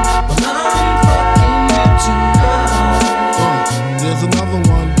dining, but I'm fucking you tonight. There's another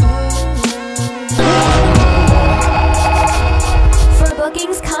one. For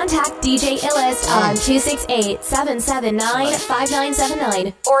bookings, contact DJ Illest on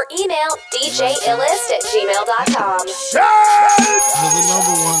 268-779-5979 or email djillist@gmail.com. There's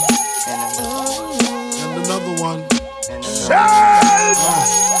another one. And another one.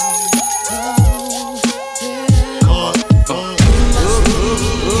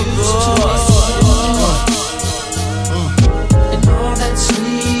 And all that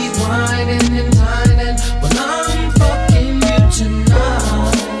sweet whining and dining, but I'm fucking you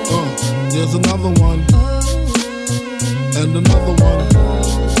tonight. There's another one. And another one.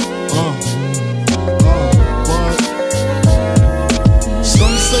 What?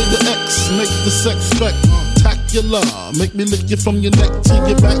 Some say the X make the sex spectacular. Make me lick you from your neck to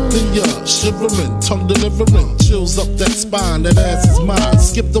your back to your shivering, tongue delivering, chills up that spine. That ass is mine.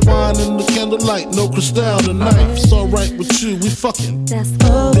 Skip the wine and the candlelight, no crystal tonight. It's alright with you, we fucking.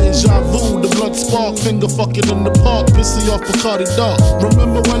 Deja vu, the blood spark, finger fucking in the park, pissy off Bacardi Dark.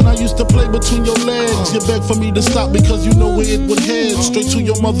 Remember when I used to play between your legs? You begged for me to stop because you know where it would head. Straight to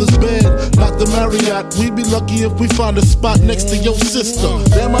your mother's bed, not the Marriott. We'd be lucky if we find a spot next to your sister.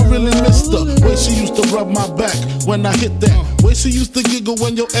 Damn, I really missed her. Way she used to rub my back when I hit that. Way she used to giggle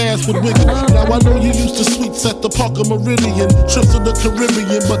when your ass would wiggle. Now I know you used to sweets at the Parker Meridian, trips to the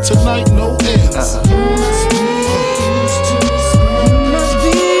Caribbean, but tonight no ends.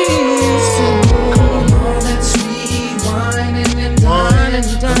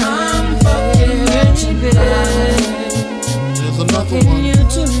 There's another one.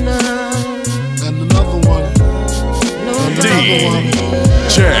 And another one. And another one.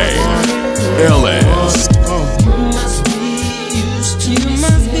 DJ Illest.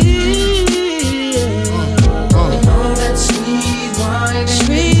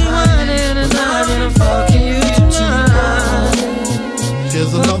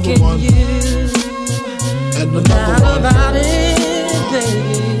 Here's another one. And another one.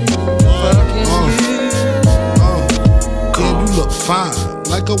 Damn, you look fine.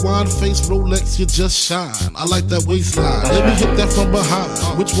 Like a wine-faced Rolex, you just shine. I like that waistline. Let me hit that from behind.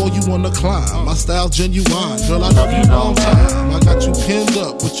 Which wall you wanna climb? My style genuine. Girl, I love you long time. I got you pinned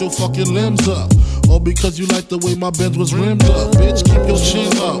up with your fucking limbs up. All because you like the way my Benz was rimmed up. Bitch, keep your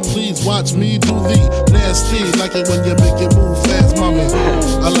chin up. Please watch me do the nasty. Like it when you make it move fast, mommy.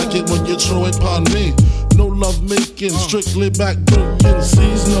 I like it when you throw it upon me. No love making, strictly back breaking.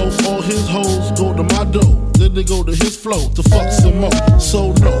 Sees no, all his hoes go to my dough. Then they go to his flow to fuck some more.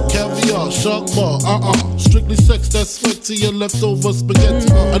 So no, caviar, shark bar, strictly sex, that's sweat to your leftover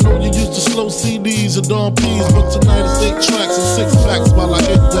spaghetti. I know you used to slow CDs and Dawn P's, but tonight it's 8 tracks and 6 packs while I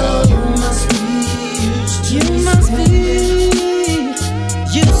hit that. You must be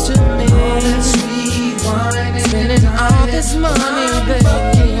used to me. Spending all this money, baby.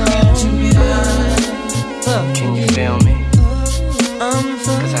 Can you feel me?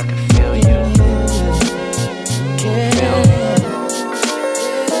 Cause I can feel you. Can you feel me?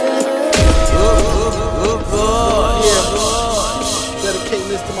 Dedicate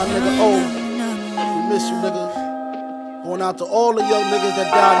this to my nigga O. We miss you, nigga. Going out to all the young niggas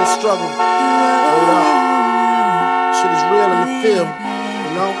that died in struggle. Hold up. Shit is real in the field,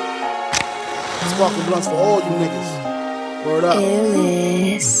 you know? Sparking blunts for all you niggas. Word up.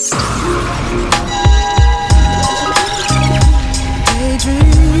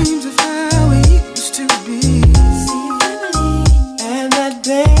 Daydreams of how we used to be, and that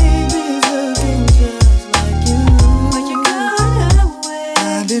baby's looking just like you. But you got away.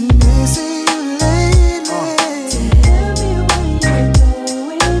 I've been missing you lately. Tell me what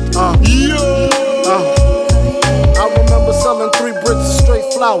you're doing. I remember selling 3 bricks of straight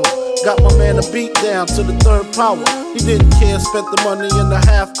flour. Got my man a beat down to the 3rd power. He didn't care, spent the money in a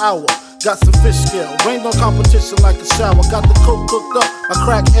half hour. Got some fish scale, rained on competition like a shower. Got the coke cooked up, I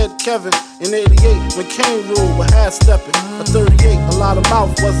crackhead Kevin. In 88, when Kane ruled with half stepping. At 38, a lot of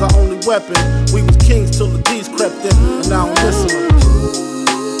mouth was our only weapon. We was kings till the D's crept in, and now I'm listening.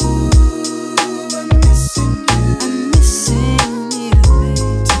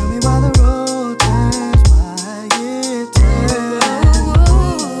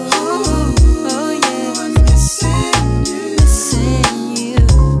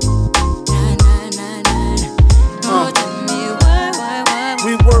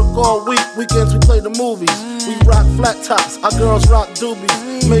 All week, weekends we play the movies. We rock flat tops, our girls rock doobies.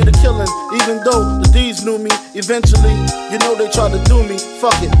 Made a killing, even though the D's knew me. Eventually, you know they tried to do me.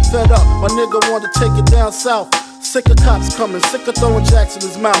 Fuck it, fed up, my nigga wanted to take it down south. Sick of cops coming, sick of throwing jacks in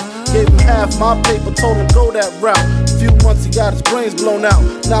his mouth. Gave him half my paper, told him go that route. Few months he got his brains blown out.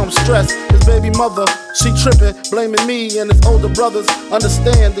 Now I'm stressed, his baby mother, she tripping, blaming me and his older brothers.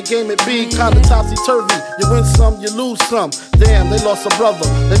 Understand the game it be kinda topsy-turvy. You win some, you lose some. Damn, they lost a brother,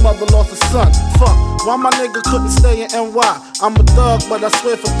 their mother lost a son. Fuck, why my nigga couldn't stay in NY? I'm a thug, but I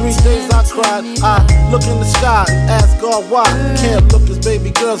swear for 3 days I cried. I look in the sky and ask God why. Can't look his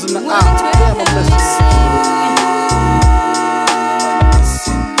baby girls in the eye. Damn, I miss you.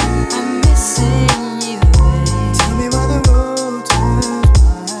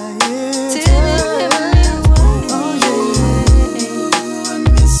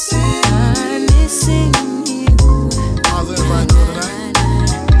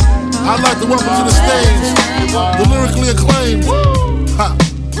 I'd like to welcome to the stage the lyrically acclaimed. Ha.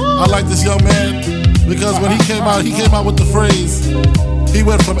 I like this young man because when he came out with the phrase, he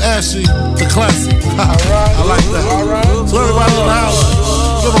went from ashy to classy. I like that. So everybody in the house,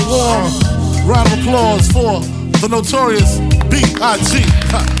 give a warm round of applause for the notorious B.I.G.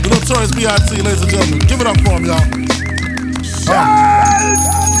 The notorious B.I.G., ladies and gentlemen. Give it up for him, y'all.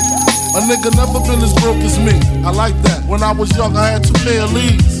 A nigga never been as broke as me. I like that. When I was young, I had 2 pair of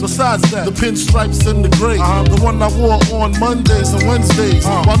leaves. Besides that, the pinstripes and the gray. The one I wore on Mondays and Wednesdays.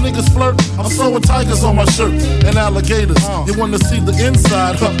 While niggas flirt, I'm sewing tigers on my shirt and alligators. You wanna see the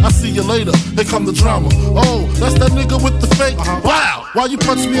inside? I see you later. Here come the drama. Oh, that's that nigga with the fake. Wow! Why you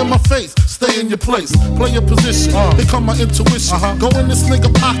punch me in my face? Stay in your place. Play your position. Here come my intuition. Go in this nigga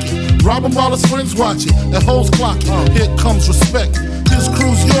pocket. Rob him while his friends watching. And hoes clocking. Here comes respect. His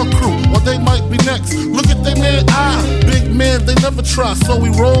crew's your crew, or they might be next. Look at they man, big man, they never try, so we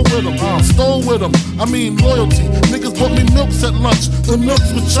roll with them, stole with them. I mean loyalty. Niggas bought me milks at lunch, the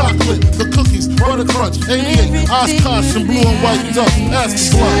milks with chocolate, the cookies, butter crunch, 88, Oshkosh and blue and white duck.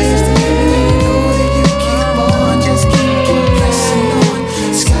 Ask the blunt. Just keep on pressing on.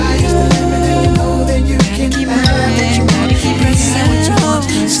 Sky is the limit, and you know that you can have what you want. Pressing what you want.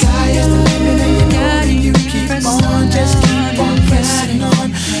 Sky is the limit, and you know that you keep on. Just keep on pressing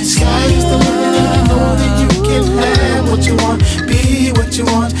on. Sky is the limit, and you know that you can have what you want. Be what you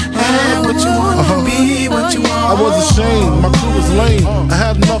want. Have what you want. Be what you want. I was ashamed, my crew was lame. I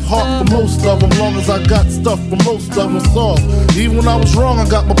had enough heart for most of them, long as I got stuff for most of them soft. Even when I was wrong, I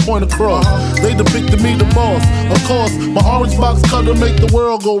got my point across. They depicted me the boss. Of course, my orange box cutter make the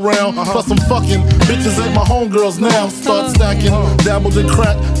world go round. Plus I'm fucking bitches ain't my homegirls now. Start stacking, dabbled in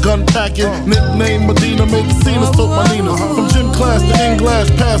crack, gun packing. Nickname Medina, made the scenes, took my Nina. From gym class to in-glass,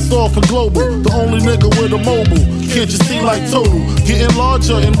 passed off for global. The only nigga with a mobile. Can't you see like total? Getting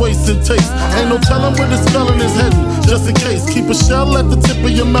larger in waist and taste. Ain't no telling where this felon is heading. Just in case, keep a shell at the tip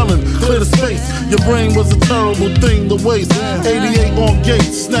of your melon. Clear the space. Your brain was a terrible thing to waste. 88 on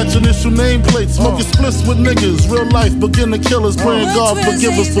gates, snatch initial nameplates. Smoking splits with niggas. Real life beginner killers. Praying God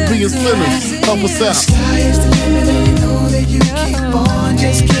forgive us for being sinners. Help us out. Sky is the limit, and you know that you keep on.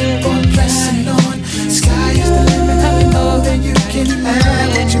 Just keep on pressing on. Sky is the limit, and you know that you can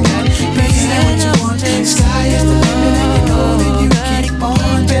have what you want. Be what you want. Sky is the limit, and you know that you keep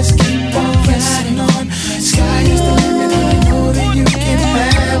on. Just keep on pressing on. Sky is the limit, and you know that you can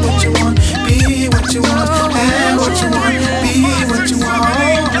have what you want. Be what you want. Have what you want. Be what you want.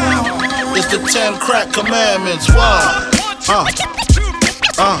 It's the 10 10 crack commandments. Why?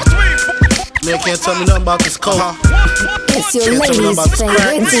 Man can't tell me nothing about this coke. It's your ladies'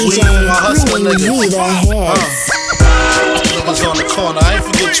 favorite DJ, bringing you the hits. Niggas on the corner, I ain't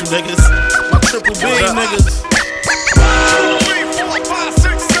forget you niggas. My triple B niggas.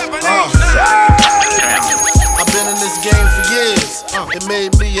 I've been in this game for years. It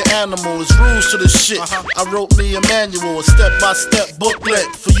made me an animal, it's rules to this shit. I wrote me a manual, a step-by-step booklet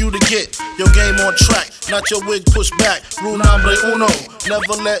for you to get your game on track, not your wig pushed back. Rule number uno,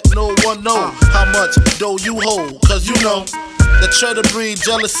 never let no one know how much dough you hold, cause you know that try to breed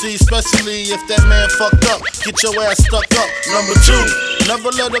jealousy, especially if that man fucked up. Get your ass stuck up. Number 2,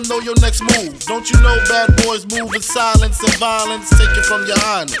 never let them know your next move. Don't you know bad boys move in silence and violence? Take it from your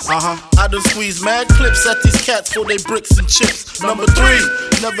highness. I done squeeze mad clips at these cats for they bricks and chips. Number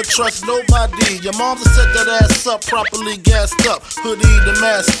 3, never trust nobody. Your mom's set that ass up, properly gassed up, hoodie the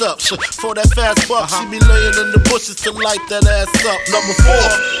masked up. For that fast buck, she be laying in the bushes to light that ass up. Number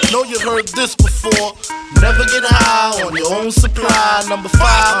 4, know you heard this before. Never get high on your own supply. Number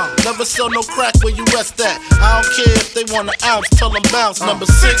 5, never sell no crack where you rest at. I don't care if they want an ounce, tell them bounce. Number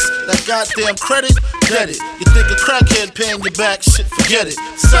 6, that goddamn credit, get it. You think a crackhead paying you back, shit, forget it.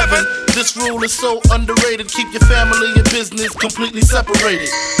 7, this rule is so underrated. Keep your family and business completely separated.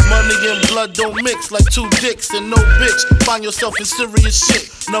 Money and blood don't mix like 2 dicks and no bitch. Find yourself in serious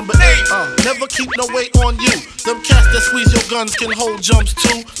shit. Number 8, never keep no weight on you. Them cats that squeeze your guns can hold jumps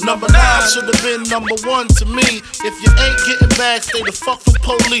too. Number 9 should have been number 1 to me. If you ain't getting back, stay the fuck from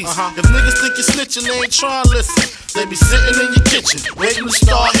police. If niggas think you're snitching, they ain't trying to listen. They be sitting in your kitchen, waiting to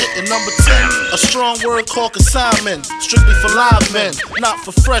start hitting. Number 10, a strong word called consignment, strictly for live men, not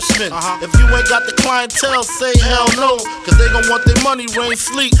for freshmen. If you ain't got the clientele, say hell no, cause they gon' want their money, rain,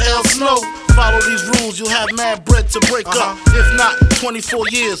 sleet, hell, snow. Follow these rules, you'll have mad bread to break up. If not, 24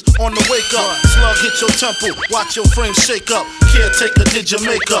 years on the wake up. Slug hit your temple, watch your frame shake up. Caretaker did your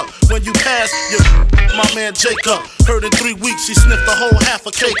makeup. When you pass, you my man Jacob. Heard in 3 weeks, she sniffed the whole half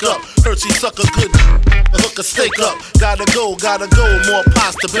a cake up. Heard she suck a good hook a steak up. Gotta go, more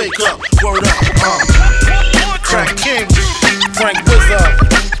pies to bake up. Word up, Crack King, Frank Wizard.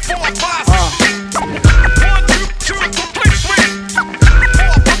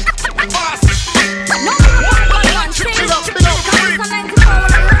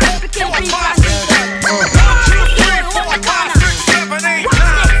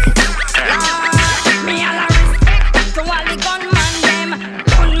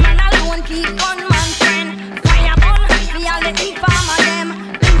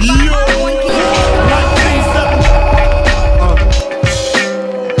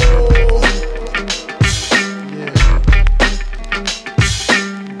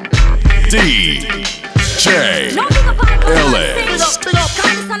 DJ Ellis.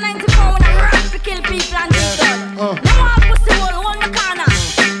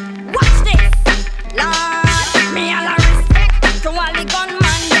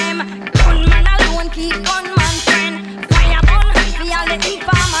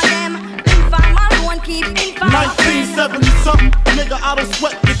 I don't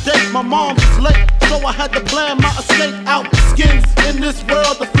sweat the date, my mom was late, so I had to plan my escape out. Skins in this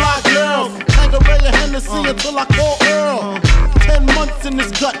world, the fly girls. Tangeray and Hennessy until I call Earl. 10 months in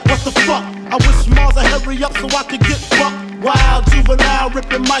this gut, what the fuck? I wish Mars would hurry up so I could get fucked. Wild juvenile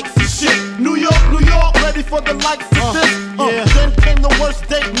ripping mics and shit. New York, ready for the likes of this. Then came the worst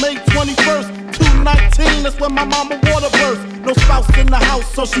date, May 21st. 219, that's when my mama water burst. No spouse in the house,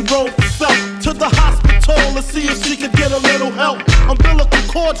 so she rolled herself to the hospital to see if she could get a little help. Umbilical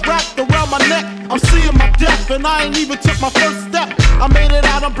cords wrapped around my neck. I'm seeing my death, and I ain't even took my first step. I made it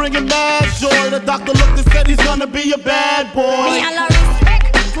out, I'm bringing mad joy. The doctor looked and said he's gonna be a bad boy. Me all a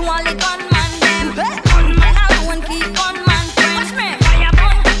respect to all the gunman them. Gunman alone keep gunman friends. Fire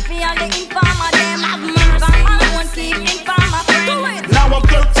burn for all the informer them. Informer alone keep informer friends. Now I'm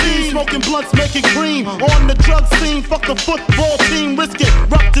 13, smoking blunts, making cream. On the drug scene, fuck the football team. Risk it,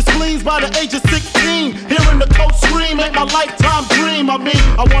 rupture spleens by the age of 16. Hearing the coach scream ain't my lifetime dream. I mean,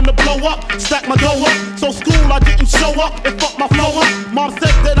 I wanna blow up, stack my dough up. So school I didn't show up and fuck my flow up. Mom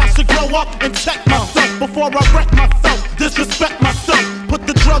said that I should grow up and check myself before I wreck myself, disrespect myself. Put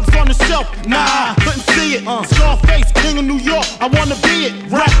the drugs on the shelf, nah, couldn't see it. Scarface, king of New York, I wanna be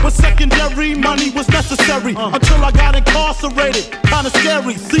it. Rap was secondary, money was necessary. Until I got incarcerated, kinda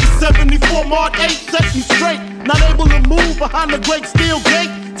scary. C-74 Mark 8 set me straight. Not able to move behind the great steel gate.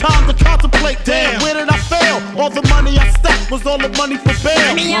 Time to contemplate, damn, where did I fail? All the money I stacked was all the money for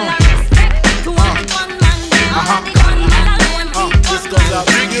bail. Me all a respect to all the gunman them. All the gunman alone keep this goes out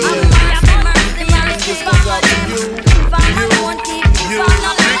to you. This goes out to you.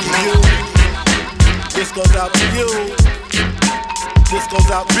 out to you. This goes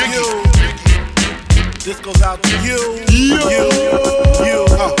out to you. This goes out to you. You.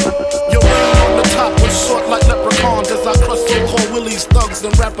 Your wing on the top was short like leprechauns as I crush so-called willies, thugs,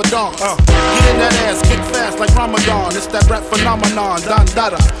 and rapadons. Get in that ass, kick fast like Ramadan. It's that rap phenomenon, Don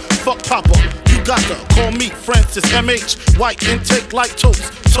Dada. Fuck Papa, you got to call me Francis MH. White intake like toast,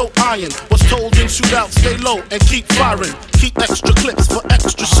 so iron. Was told in shootout, stay low and keep firing. Keep extra clips for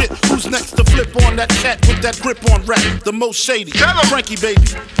extra shit. Who's next to flip on that cat with that grip on rap? The most shady, Frankie baby.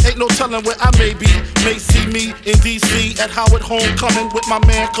 Ain't no telling where I may be. May see me in DC at Howard Homecoming with my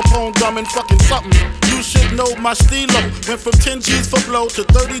man Capone drumming fucking something. You should know my stilo. Went from 10 G's for blow to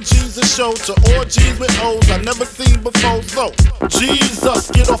 30 G's a show to orgies with hoes I never seen before. So, Jesus,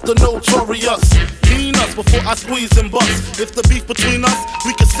 get off the notorious. Mean us before I squeeze and bust. If the beef between us,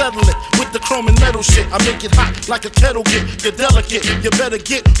 we can settle it with the chrome and metal shit. I make it hot like a kettle get. You're delicate, you better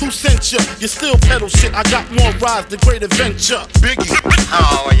get who sent you. You still pedal shit. I got more rides than Great Adventure. Biggie.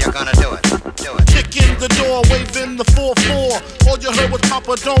 How are you gonna do it? Do it. Kick in the door, waving the 4-4. All you heard was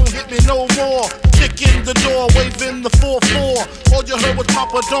Papa, don't hit me no more. Kick in the door, waving the 4-4. All you heard was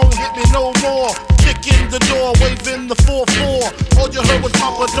Papa, don't hit me no more. Kick in the door, waving the 4-4. All you heard was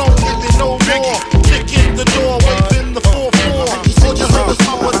Papa, don't hit me no more. Kick in the door, waving the 4-4. All you heard was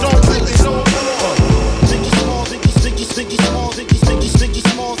Papa, don't hit me no more.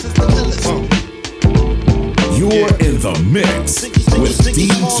 You're in the mix with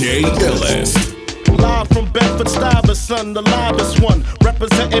DJ Illest. Live from Bedford-Stuyvesant, the livest one.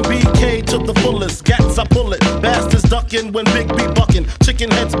 Representing BK to the fullest. Gats, I pull it. Bastards ducking when Big B bucking.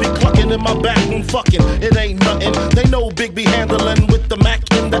 Chicken heads be clucking in my back room fucking. It ain't nothing. They know Big B handling with the Mac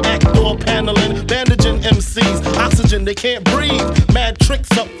in the act door paneling. Bandaging MCs. Oxygen, they can't breathe. Mad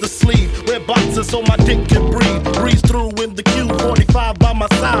tricks up the sleeve. Wear boxes so my dick can breathe. Breeze through in the Q45 by my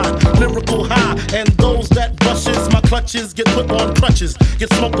side. Lyrical high. And those that brushes my clutches get put on crutches.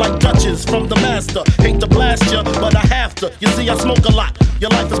 Get smoked like Dutches from the master. Hate to blast ya, but I have to. You see, I smoke a lot. Your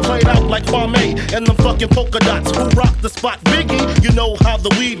life is played out like Kwame and them fucking polka dots. Who rock the spot? Biggie, you know how the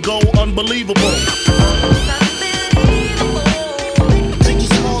weed go. Unbelievable. Biggie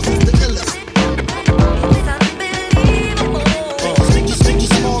Smalls is the illest. Biggie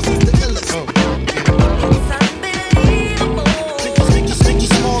Smalls is the illest. Biggie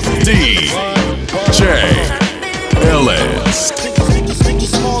Smalls is the illest. DJ Illest. Biggie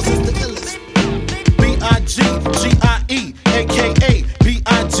Smalls is the illest. B-I-G-G-I-E, a.k.a.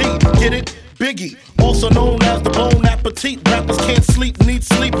 B-I-G, get it? Biggie, also known as the Bon Appetit. Rappers can't sleep, need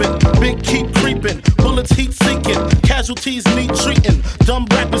sleeping. Big keep creeping, bullets heat seeking. Casualties need treating, dumb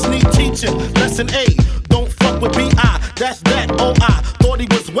rappers need teaching. Lesson A, don't fuck with B.I., that's that, O-I. Thought he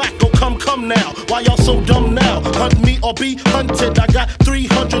was whack, oh come now. Why y'all so dumb now? Hunt me or be hunted. I got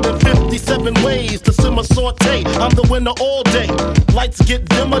 357 ways to simmer saute. I'm the winner all day. Lights get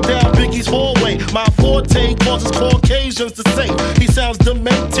dimmer down Biggie's hallway. My forte causes Caucasians to say he sounds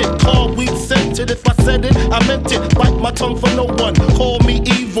demented. Call weed scented. If I said it, I meant it. Bite my tongue for no one. Call me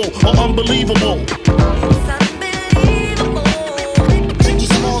evil or unbelievable. Biggie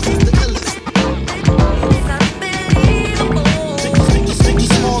Smalls is the illest. Biggie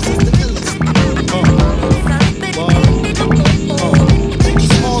Smalls is the illest. Biggie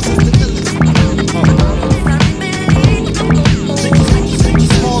Smalls is the illest. Biggie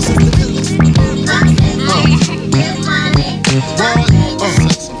Smalls is the illest.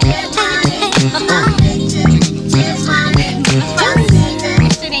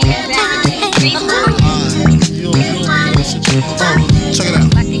 Check it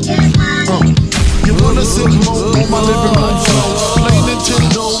out. You wanna sit home on my living room floor, play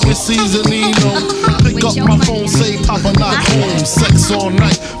Nintendo with Seasonino. Pick up my phone, say Papa not home. Sex all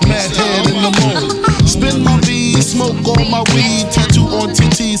night, mad head in the moon. Spin my V, smoke all my weed. Tattoo on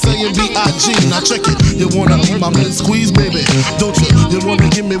TT saying B.I.G. Now check it. You wanna be my mid squeeze, baby? Don't you? You wanna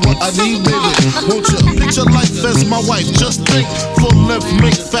give me what I need, baby? Won't you? Picture life as my wife. Just think, full left,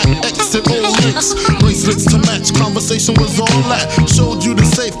 make fat X and all links. Bracelets to match. Conversation was all that. Showed you the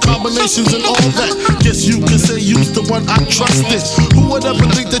safe combinations and all that. Guess you could say you's the one I trusted. Who would ever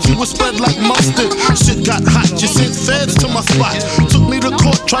think that you would spread like mustard? Shit got hot. You sent feds to my spot. Took me to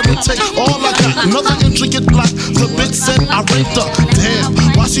court, tried to take all I got. Another intricate block. The bitch said I raped her. Damn,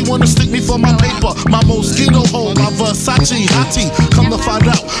 why she wanna stick me for my paper? My Moschino hole, my Versace hottie. Come to find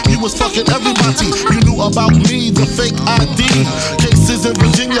out, you was fucking everybody. You knew about me, the fake ID. Cases in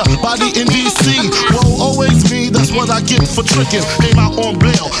Virginia, body in DC. Whoa, always me, that's what I get for tricking. Came out on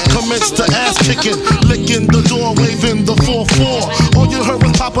bail, commenced to ass kicking. Licking the door, waving the 4-4. All you heard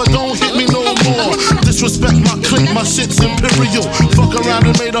was Papa, don't hit me no more. Disrespect my clique, my shit's imperial. Fuck around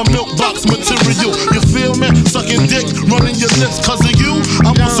and made a milk box material. You feel me? business. Cause of you,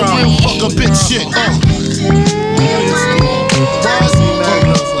 I'm on some real fuck a bitch shit.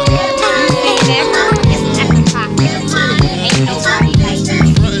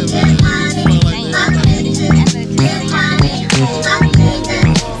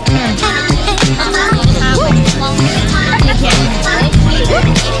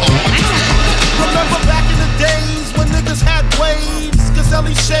 Remember back in the days when niggas had waves, Gazelle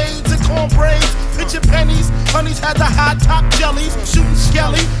shades and corn braids, pitching pennies, honeys had the high top jellies, shooting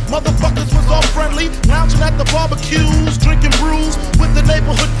skelly, motherfuckers was all friendly, lounging at the barbecues, drinking brews with the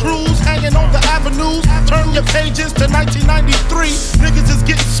neighborhood crews, hanging on the avenues. Turn your pages to 1993, niggas is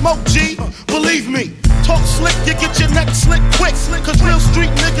getting smoked, G, believe me. Talk slick, you get your neck slick quick. Cause real street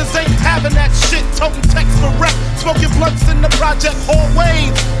niggas ain't having that shit. Toting text for rep, smoking blunts in the project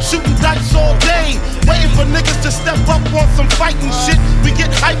hallways, shooting dice all day, waiting for niggas to step up on some fighting shit. We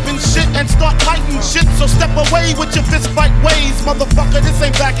get hype and shit and start lighting shit. So step away with your fist fight ways, motherfucker. This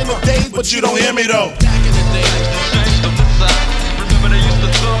ain't back in the days, but you don't hear me though. Back in the days, changed on the side. Remember they used to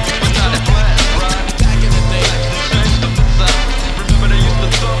talk, but now they flat, right? Back in the days, changed on the side. Remember they used to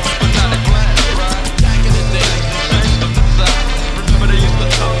talk, but now they flat, right? Back in the days, changed on the side. Remember they used to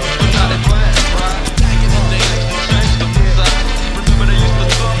talk, but now they flat, right? Back in the days, changed on the side. Remember they used to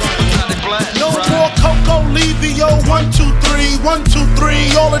talk, but now they flat, right? No more Coco Levio, 1, 2, 3, 1, 2,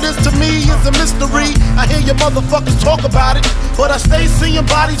 3. All of this to me is a mystery. I hear you motherfuckers talk about it, but I stay seeing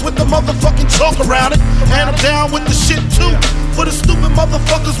bodies with the motherfucking chalk around it. And I'm down with the shit too. For the stupid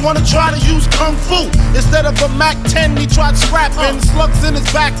motherfuckers wanna try to use Kung Fu. Instead of a Mac 10, he tried scrapping slugs in his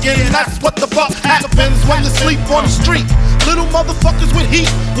back end. That's what the fuck happens when you sleep on the street. Little motherfuckers with heat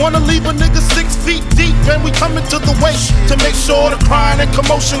wanna leave a nigga 6 feet deep. And we coming to the waist to make sure the crying and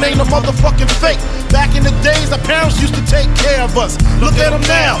commotion ain't a motherfucking fake. Back in the days, our parents used to take care of us. Look at them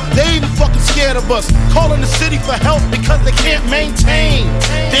now, they even fucking scared of us. Calling the city for help because they can't maintain.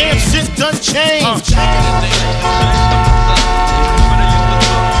 Damn shit done changed.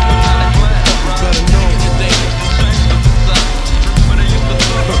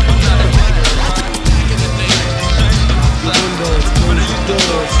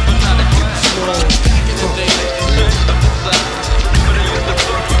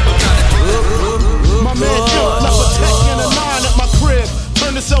 My man Ill left a tech and a 9 at my crib.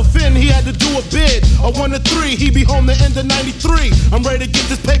 Turned himself in, he had to do a bid. A 1 to 3, he be home the end of 93. I'm ready to get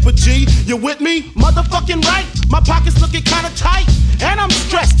this paper, G. You with me? Motherfucking right. My pockets looking kinda tight, and I'm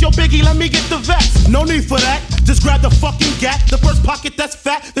stressed. Yo, Biggie, let me get the vest. No need for that. Just grab the fucking gap. The first pocket that's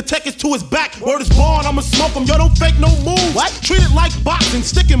fat, the tech is to his back. Word is born, I'ma smoke him. Yo, don't fake no moves. What? Treat it like boxing.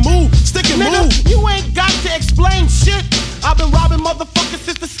 Stick and move. Stick and move. You ain't got to explain shit. I've been robbing motherfuckers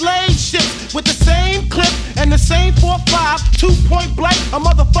since the slave shit. With the same clip and the same 4-5, 2 point blank, a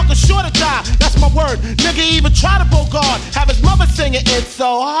motherfucker sure to die. That's my word. Nigga even try to bogart. Have his mother singing It's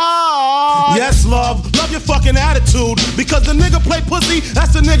So Hard. Yes, love your fucking attitude. Because the nigga play pussy,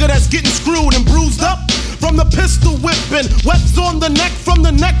 that's the nigga that's getting screwed and bruised up. From the pistol whipping, webs on the neck from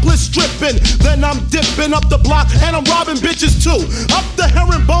the necklace stripping. Then I'm dipping up the block and I'm robbing bitches too. Up the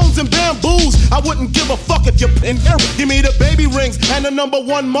herringbones and bamboos. I wouldn't give a fuck if you're in here. Give me the baby rings and the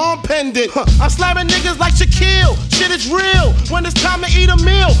 #1 mom pendant. I'm slamming niggas like Shaquille. Shit is real. When it's time to eat a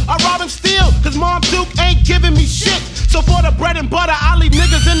meal, I rob and steal. Cause Mom Duke ain't giving me shit. So for the bread and butter, I leave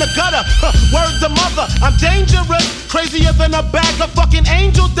niggas in the gutter. Word to mother, I'm dangerous. Crazier than a bag of fucking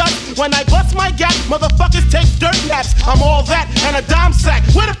angel dust. When I bust my gap, motherfuckers take dirt naps. I'm all that and a dime sack.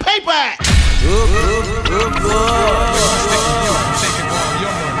 Where the paper at?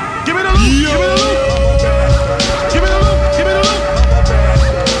 Give me the loot. Give me the loot. Give me the loot. Give me the loot.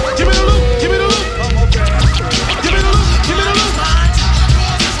 Give me the loot. Give me the loot. Give me the loot. Give me the loot. Give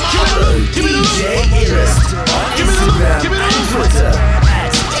me the loot. Give me the loot. Give me the loot. Give me the loot. Give me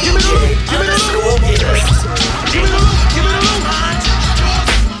the loot. Give me the loot. Give me the loot. Give me the loot.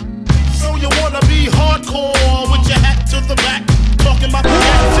 So you wanna be hardcore with your hat to the back, talking about the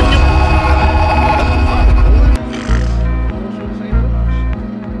cats in your.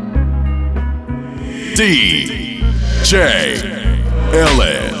 DJ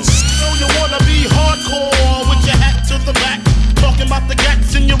Ellis. So you wanna be hardcore with your hat to the back, talking about the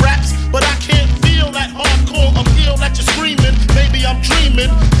gats in your raps, but I can't feel that hardcore appeal that you're screaming. Maybe I'm dreaming.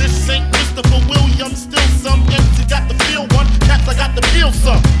 This ain't Christopher Williams, still some MC got the feel one. Cats, I got the feel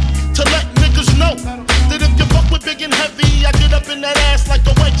some. To let niggas know that if you fuck with big and heavy, I get up in that ass like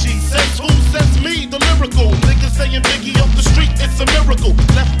a wedgie. Says who? Says me, the lyrical. Niggas saying Biggie off the street, it's a miracle.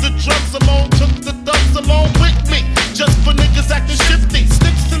 Left the drugs alone, took the thugs along with me. Just for niggas acting shifty.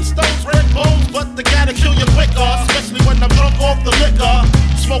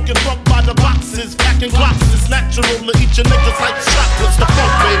 smoking funk by the boxes, packing glocks. It's natural to eat your niggas like chocolates. The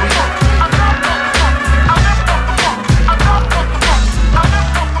funk, baby.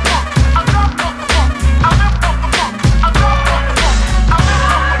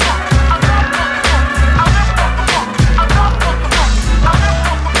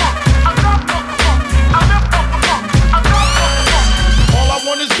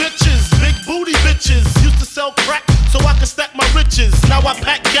 Crack so I can stack my riches. Now I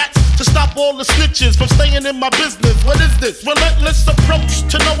pack gats to stop all the snitches from staying in my business. What is this? Relentless approach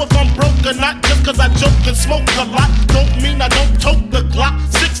to know if I'm broke or not. Just cause I joke and smoke a lot don't mean I don't tote the Glock.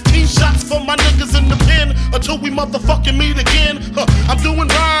 16 shots for my niggas in the pen until we motherfucking meet again. I'm doing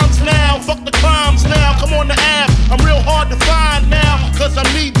rhymes now, fuck the crimes now. Come on the Ave, I'm real hard to find now. Cause I'm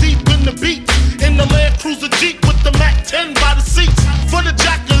knee deep in the beats. In the Land Cruiser Jeep with the Mac 10 by the seats. For the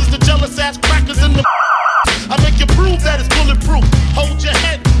jackers, the jealous ass crackers in the I make you prove that it's bulletproof. Hold your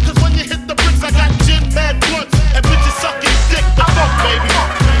head, cause when you hit the bricks, I got gin mad blunts and bitches sucking dick. The fuck, baby.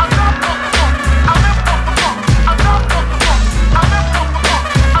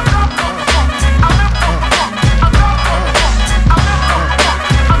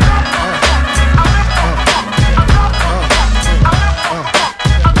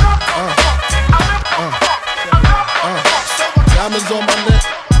 Diamonds on my neck,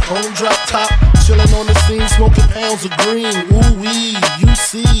 home drop top. Chillin' on the scene, smoking pounds of green. Ooh-wee, you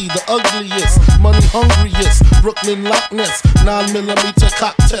see the ugliest, money hungriest. Brooklyn Loch Ness, 9mm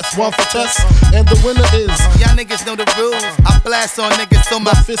cock test, one for test, and the winner is. Y'all niggas know the rules. I blast on niggas so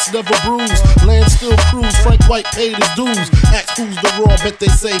my fist never bruised. Land still cruise, Frank White paid his dues. Ask who's the raw, bet they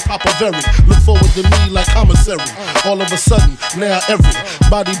say Papa Very. Look forward to me like commissary. All of a sudden, now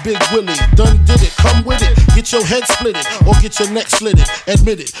everybody Big Willie done did it. Come with it, get your head split it, or get your neck slitted.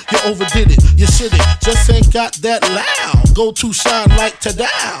 Admit it, you overdid it. You shit it, just ain't got that loud. Go to shine like Tadao.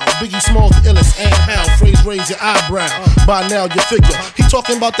 Biggie Smalls the illest and how. Phrase raise your eyebrow. By now you figure he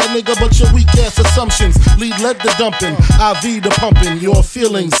talking about that nigga, but your weak ass assumptions lead lead the dumping, IV the pumping. You're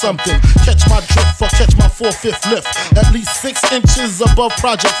feeling something. Catch my drift or catch my 4/5 lift. At least 6 inches above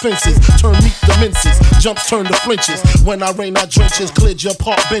project fences. Turn meat to minces, jumps turn to flinches. When I rain, I drenches, cleared your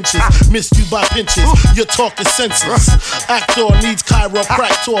park benches. Missed you by pinches. Your talk is senseless. Actor needs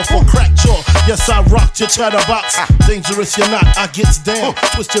chiropractor for crack jaw. Yes, I rocked your chatterbox. Dangerous, you're not. I gets down.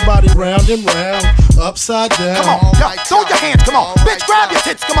 Twist your body round and round, upside down. Come on, yo, throw your hands, come on. Bitch, grab your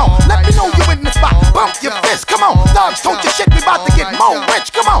tits, come on. Let me know you in the spot. Bump your fist, come on. Thugs, told your shit, we about to get more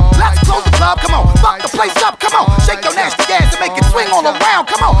rich, come on. Let's close the club, come on. Fuck the place up, come on. Shake your nasty ass and make it swing all around,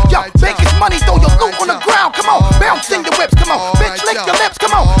 come on. Yo, biggest money, throw your loot on the ground, come on. Bounce in your whips, come on. Bitch, lick your lips,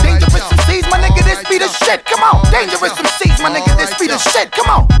 come on. Dangerous MCs, my nigga, this be the shit, come on. Dangerous MCs, my nigga, this be the shit, come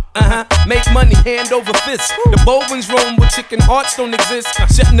on. Make money hand over fist. The bold ones roam with chicken hearts don't exist.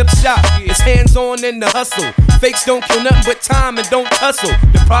 Shutting up shop, it's hands on in the hustle. Fakes don't kill nothing but time and don't tussle.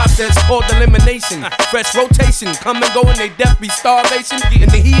 The process called elimination. Fresh rotation, come and go and they death be starvation. In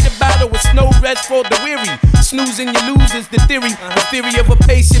the heat of battle with no rest for the weary. Snoozing you lose is the theory. The theory of a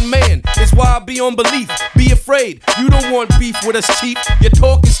patient man is why I be on belief. Be afraid, you don't want beef with us cheap. Your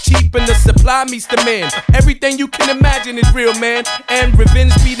talk is cheap and the supply meets demand. Everything you can imagine is real, man. And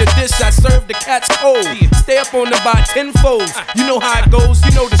revenge be the dish I serve the cats cold. Stay up on them by 10-fold. You know how it goes,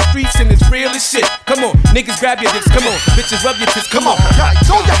 you know the streets and it's real as shit. Come on, niggas grab your dicks, come on. Bitches rub your tits, come on.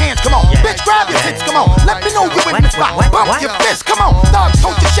 Throw your hands, come on. Bitch, grab your tits, come on. Let me know you in the spot. Bump your fist, come on. Thugs,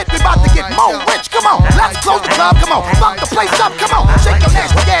 told your shit, we about to get more rich, come on. Let's close the club, come on. Fuck the place up, come on. Shake your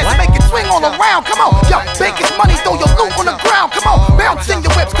nasty ass and make it swing all around, come on. Yo, biggest money, throw your loot on the ground, come on. Bounce in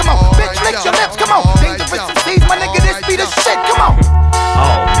your whips, come on. Bitch, lick your lips, come on. Dangerous MCs, my nigga, this be the shit, come on.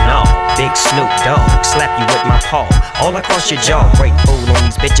 Oh no, Big Snoop Dogg, slap you with my paw, all across your jaw. Break food on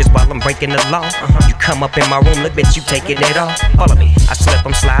these bitches while I'm breaking the law. You come up in my room, look bitch, you taking it off. Follow me, I slip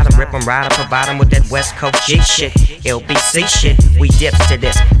 'em, slide 'em, rip 'em, ride 'em, provide 'em with that West Coast G shit. LBC shit, we dips to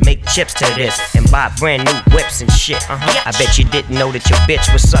this, make chips to this, and buy brand new whips and shit. I bet you didn't know that your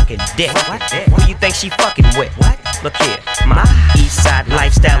bitch was sucking dick. Who you think she fucking with? Look here, my east side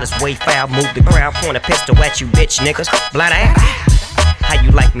lifestyle is way foul. Move the crowd, point a pistol at you bitch niggas. Blind ass. How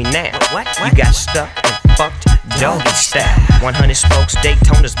you like me now? You got stuck and fucked doggy style. 100 spokes,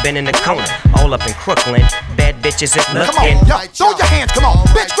 Daytona's been in the corner. All up in Crooklyn, bad bitches is looking. Come on, yo, throw your hands, come on.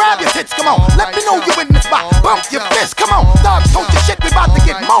 Bitch, grab your tits, come on. Let me know you in the spot. Bump your fist, come on. Thugs, told your shit, we about to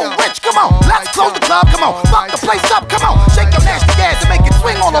get more rich, come on. Let's close the club, come on. Fuck the place up, come on. Shake your nasty ass and make it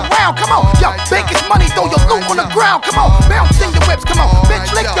swing all around, come on. Yo, biggest money, throw your loot on the ground, come on. Bounce in your whips, come on.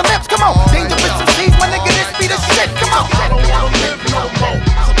 Bitch, lick your lips, come on. Dangerous MCs, my nigga, this be the shit, come on. I don't wanna live no more.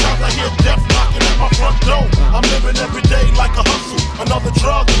 Sometimes I hear death knocking at my front door. I'm living every day like a hustle. Another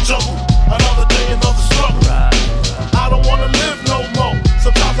drug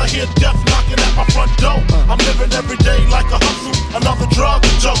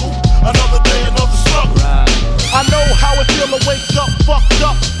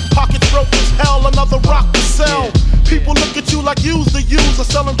like use the user,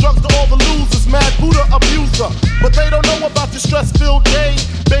 selling drugs to all the losers, mad Buddha abuser. But they don't know about your stress-filled day.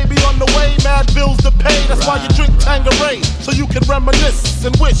 Baby on the way, mad bills to pay. That's why you drink Tanqueray, so you can reminisce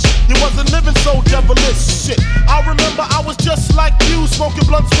and wish you wasn't living so devilish. Shit, I remember I was just like you, smoking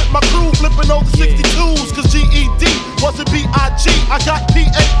blunts with my crew, flipping over 62s, cause GED wasn't B.I.G. I got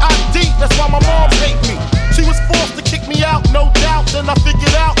P.A.I.D. That's why my mom hate me. She was forced to kick me out, no doubt. Then I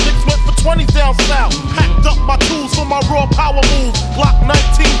figured out niggas went for 20 down south. Packed up my tools for my raw power moves. Glock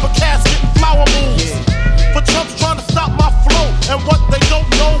 19 for casket and flower moves. For chumps trying to stop my flow. And what they don't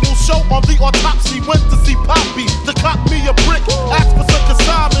know will show on the autopsy. Went to see Poppy to cop me a brick. Asked for some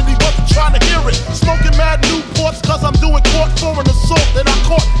consignment, he wasn't trying to hear it. Smoking mad Newports cause I'm doing court for an assault that I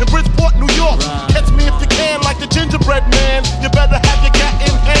caught in Bridgeport, New York. Catch me if you can like the gingerbread man. You better have your gat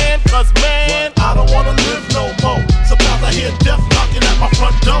in hand, cause man, I don't wanna live no more. Sometimes I hear death knocking at my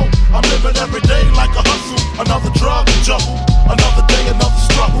front door. I'm living every day like a hustle. Another drug juggle, another day, another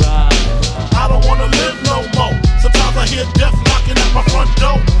struggle. I don't wanna live no more. Sometimes I hear death knocking at my front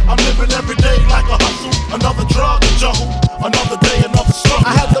door. I'm living every day like a hustle. Another drug juggle, another day, another struggle.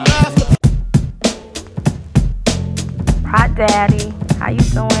 I had the master. Hi Daddy, how you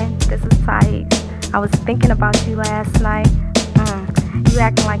doing? This is Thais. I was thinking about you last night. You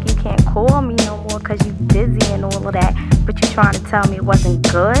acting like you can't call me no more cause you busy and all of that, but you trying to tell me it wasn't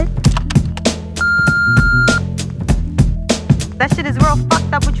good? That shit is real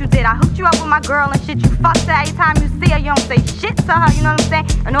fucked up what you did. I hooked you up with my girl and shit. You fucked her every time you see her. You don't say shit to her, you know what I'm saying?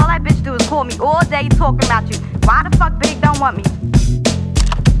 And all that bitch do is call me all day talking about you. Why the fuck Big don't want me?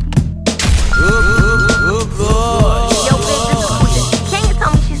 Yo, Big, this is Quita. Can you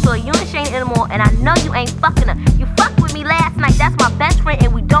tell me she saw you and Shane in the mall and I know you ain't fucking her? You fucked with me last night. That's my best friend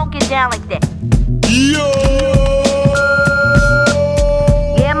and we don't get down like that. Yo!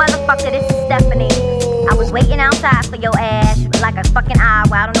 Yeah, motherfucker, this is Stephanie. I was waiting outside for your ass like a fucking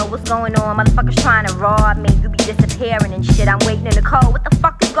hour. I don't know what's going on. Motherfuckers trying to rob me. You be disappearing and shit. I'm waiting in the cold. What the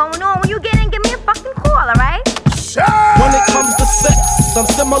fuck is going on? When you get in, give me a fucking call, alright? When it comes to sex, I'm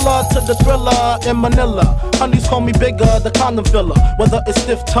similar to the Thriller in Manila. Honeys call me bigger, the condom filler. Whether it's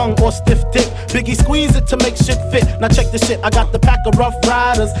stiff tongue or stiff dick, Biggie squeeze it to make shit fit. Now check this shit, I got the pack of Rough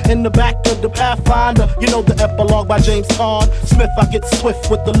Riders in the back of the Pathfinder. You know the epilogue by James Caan Smith. I get swift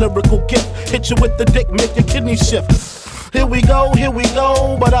with the lyrical gift. Hit you with the dick, make your kidney shift. Here we go,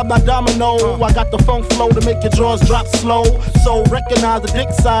 but I'm not domino. I got the funk flow to make your drawers drop slow. So recognize the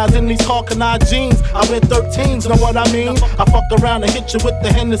dick size in these Hawkeye jeans. I wear 13s, know what I mean? I fuck around and hit you with the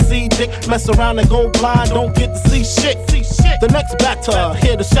Hennessy dick. Mess around and go blind, don't get to see shit. The next batter,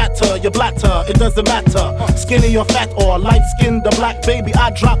 here to shatter your blatter, it doesn't matter. Skinny or fat or light skinned or black, baby, I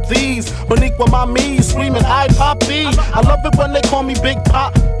drop these. Boniqua mommy screaming, I poppy. I love it when they call me Big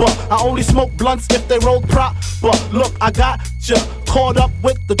Pop, but I only smoke blunts if they roll prop. But look, I got ya caught up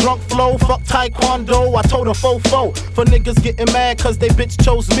with the drunk flow. Fuck taekwondo, I told her fofo. For niggas getting mad cause they bitch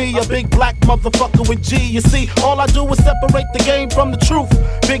chose me, a big black motherfucker with G. You see, all I do is separate the game from the truth.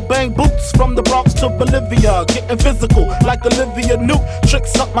 Big bang boots from the Bronx to Bolivia, getting physical like Olivia Newt.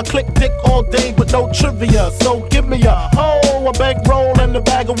 Tricks up my click dick all day with no trivia. So give me a hoe, a bankroll and a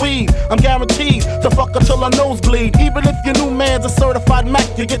bag of weed. I'm guaranteed to fuck until her nose bleed. Even if your new man's a certified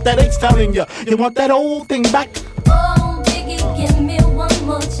Mac, you get that H-Town in ya. You want that old thing back? Oh, Biggie, give me one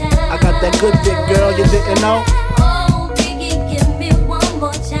more time. I got that good dick, girl, you didn't know. Oh, Biggie, give me one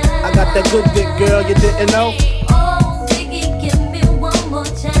more time. I got that good dick, girl, you didn't know. Oh, Biggie, give me one more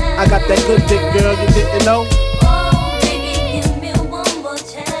time. I got that good dick, girl, you didn't know. Oh, Biggie, give me one more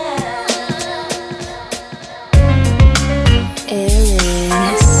time.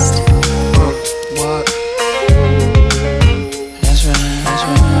 Illest. What? That's right, that's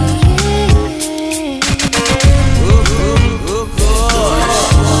right.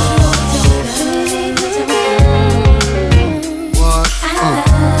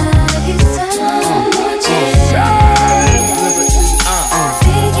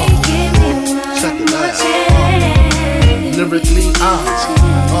 Lyrically,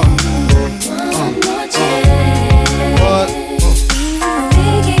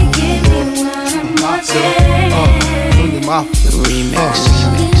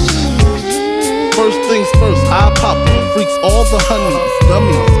 First things first, I pop her. Freaks all the honeys,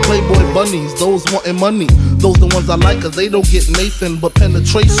 dummies, playboy bunnies, those wanting money. Those the ones I like cause they don't get Nathan but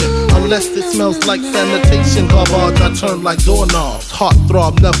penetration. Unless it smells like sanitation. Garbage, I turn like doorknobs. Heart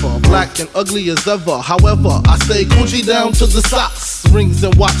throb never, black and ugly as ever. However, I stay Gucci down to the socks. rings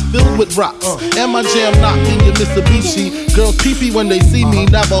and watch filled with rocks. And my jam knocking your Mitsubishi. Girls pee-pee when they see me.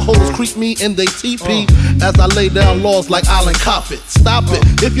 Navajos creep me in they teepee. As I lay down laws like Island Coppet. Stop it,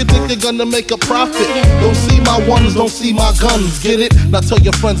 if you think you're gonna make a profit. Don't see my ones, don't see my guns. Get it? Now tell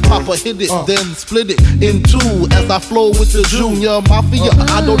your friends Papa hit it, then split it in two. As I flow with the Junior Mafia.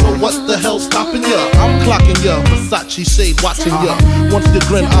 I don't know what the hell's stopping ya. I'm clocking ya, Versace shade watching ya. Once you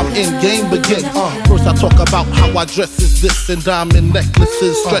grin, I'm in, game begin. First I talk about how I dress is this, and diamond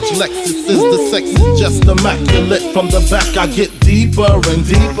necklaces, stretch Lexuses. The sex is just immaculate. From the back I get deeper and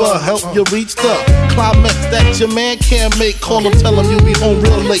deeper. Help you reach the climax that your man can't make. Call him, tell him you'll be home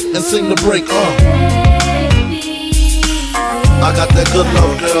real late and sing the break. I got that good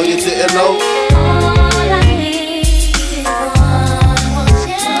love, girl, you didn't know.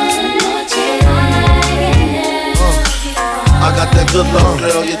 I got that good love,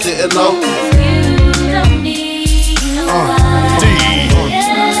 girl, you didn't know.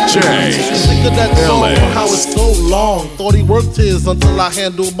 Think of that song, how it's so long. Thought he worked his until I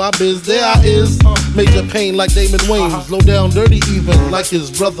handled my biz. There I is, major pain like Damon Wayans. Low down dirty even like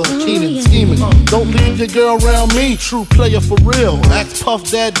his brother Keenan scheming. Don't leave your girl around me, true player for real. Ask Puff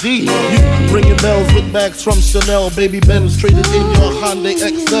Daddy. You ringing bells with bags from Chanel. Baby Benz traded in your Hyundai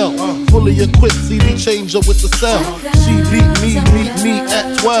XL. Fully equipped CD changer with the cell. She beat me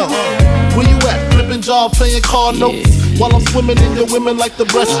at 12. Where you at? Flipping job, playing car notes. While I'm swimming in your women like the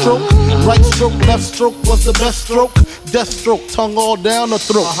breaststroke. Right stroke, left stroke was the best stroke. Death stroke, tongue all down the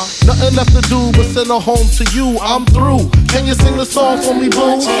throat. Nothing left to do but send her home to you. I'm through. Can you sing the song for me,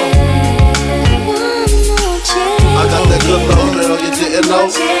 boo? I got that good love, girl, you didn't know.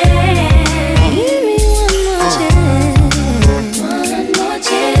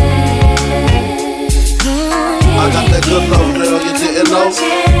 I got that good love, girl, you didn't know.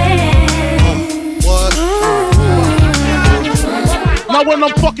 Now when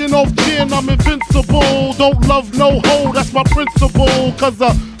I'm fucking off gin, I'm invincible. Don't love no hoe, that's my principle. Cause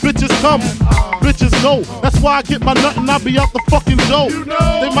bitches come, bitches go. That's why I get my nut and I be out the fucking dough.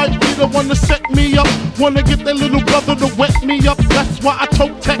 They might be the one to set me up, wanna get their little brother to wet me up. That's why I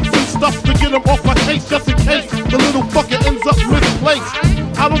tote texts and stuff to get him off my case, just in case the little fucker ends up misplaced.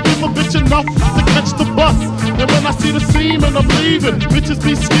 I don't give a bitch enough to catch the bus. And when I see the seam and I'm leaving, bitches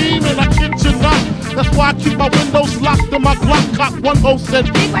be scheming, I kid you not. That's why I keep my windows locked and my Glock cock. One hoe said,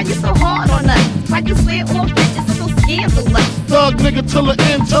 hey, why you so hard on us? Why you swear all bitches are so scandalous? Thug nigga till the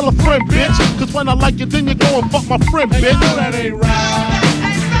end, tell a friend, bitch. Cause when I like you, then you go and fuck my friend, bitch. Hey, you know that ain't right.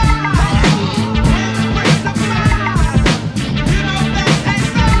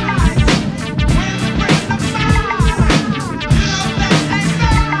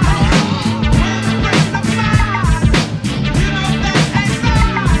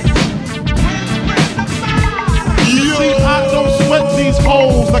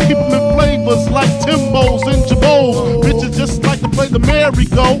 Holes, I keep them in flavors like Timbos and Jabos. Bitches just like to play the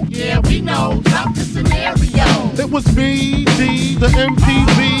merry-go. Yeah, we know, drop the scenario. It was me, D, the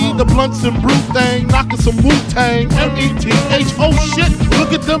MPV, the blunts and brew thing, knocking some Wu-Tang, M-E-T-H, oh shit,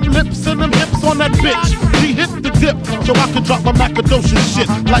 look at them lips and them hips on that bitch. She hit the dip, so I can drop my macadocious shit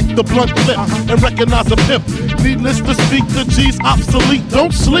like the blunt clip and recognize a pimp. Needless to speak, the G's obsolete,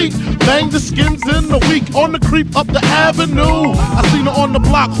 don't sleep. Bang the skins in the week, on the creep up the avenue. I seen her on the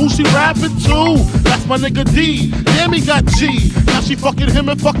block, who she rapping to? That's my nigga D, damn he got G. Now she fucking him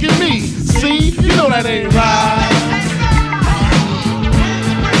and fucking me. See, you know that ain't right.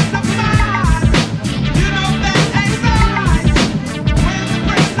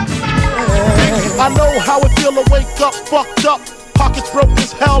 I know how it feel to wake up fucked up. Pockets broke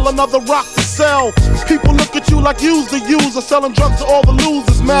as hell, another rock to sell. People look at you like you's the user, selling drugs to all the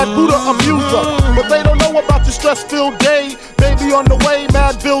losers. Mad Buddha amuser, but they don't know about your stress-filled day. Baby on the way,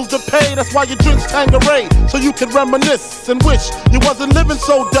 mad bills to pay. That's why you drink Tanqueray, so you can reminisce and wish you wasn't living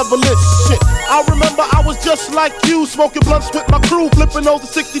so devilish. Shit, I remember I was just like you, smoking blunts with my crew, flipping those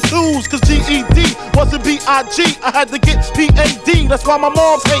 62s. Cause GED wasn't B.I.G. I had to get P.A.D. That's why my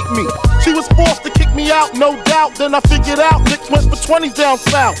moms hate me. She was forced to kick me out, no doubt. Then I figured out Nicks went for 20s down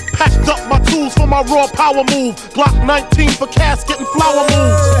south. Packed up my tools for my raw power move. Glock 19 for casket and flower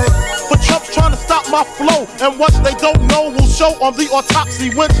moves. For Trump's trying to stop my flow, and what they don't know will show on the autopsy.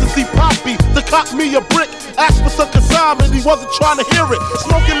 Went to see Poppy to cop me a brick. Asked for some consignment, he wasn't trying to hear it.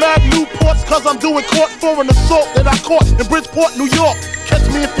 Smoking mad Newports cause I'm doing court for an assault that I caught in Bridgeport, New York. Catch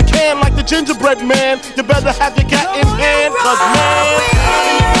me if you can like the gingerbread man. You better have your gat in hand, cause man,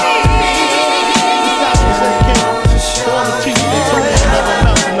 all the teachers, they told me never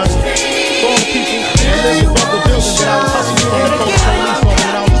amount to nothing. All the people, and then the other buildings that I was hustling from the coast police on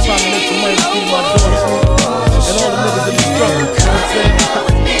when I was trying to make some money to feed my daughters. And all the niggas in the struggle, you know what I'm saying?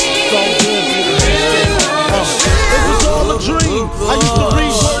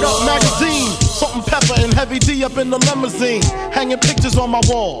 Salt and pepper and heavy D up in the limousine, hanging pictures on my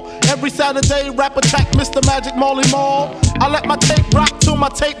wall. Every Saturday, rap attack Mr. Magic Marley Marl. I let my tape rock till my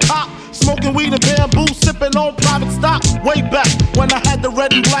tape pop. Smoking weed and bamboo, sipping on private stock. Way back when I had the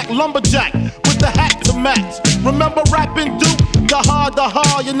red and black lumberjack with the hat to match. Remember rapping Duke? The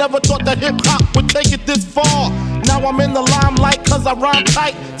hard, you never thought that hip-hop would take it this far. Now I'm in the limelight cause I rhyme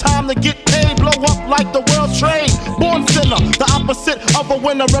tight. Time to get paid, blow up like the world trade. Born sinner, the opposite of a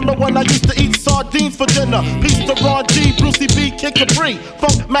winner. Remember when I used to eat sardines for dinner? Peace to Ron G, Brucey B, Kid Capri,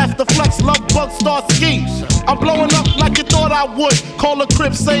 Funk Master Flex, Love Bug, Star Ski. I'm blowing up like you thought I would. Call a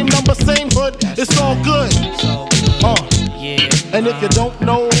crib, same number, same hood. It's all good. And if you don't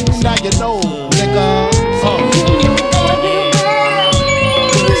know, now you know, nigga.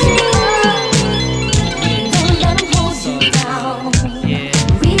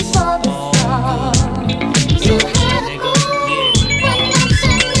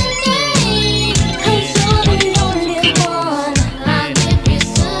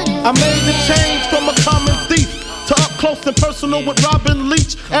 I made the change from a common thief to up close and personal with Robin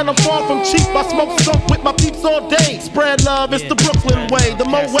Leach. And I'm far from cheap, I smoke skunk with my peeps all day. Spread love, it's the Brooklyn way. The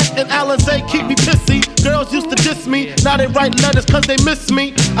Moet and Alizé keep me pissy. Girls used to diss me, now they write letters cause they miss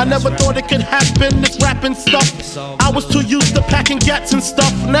me. I never thought it could happen, this rapping stuff. I was too used to packing gats and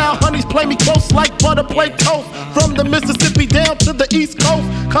stuff. Now honeys play me close like butter play toast. From the Mississippi down to the East Coast.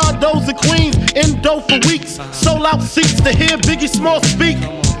 Condos in Queens, indo for weeks. Sold out seats to hear Biggie Small speak.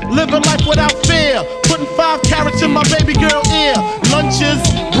 Living life without fear, putting 5 carats in my baby girl ear. Lunches,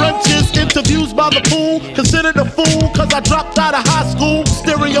 brunches, interviews by the pool. Considered a fool cause I dropped out of high school.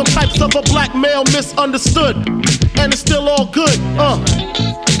 Stereotypes of a black male misunderstood. And it's still all good,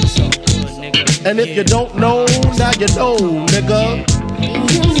 And if you don't know, now you know, nigga.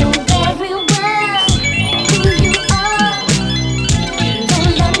 You know very well who you are.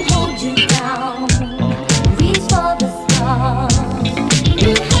 Don't let them hold you down. Reach for the stars. You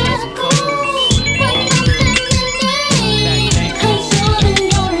have to go when nothing remains. 'Cause you're the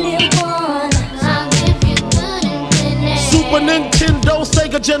only one. I'll give you good and finish. Super Nintendo,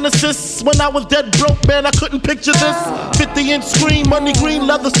 Sega Genesis. When I was dead broke, man, I couldn't picture this. 50-inch screen, money green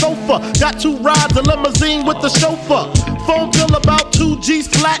leather sofa. Got 2 rides, a limousine with the chauffeur. Phone bill about 2 G's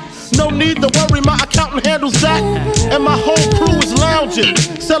flat. No need to worry, my accountant handles that. And my whole crew is lounging,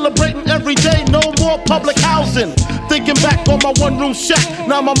 celebrating every day, no more public housing. Thinking back on my one-room shack,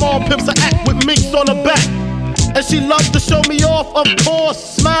 now my mom pimps an act with minks on her back. And she loves to show me off, of course.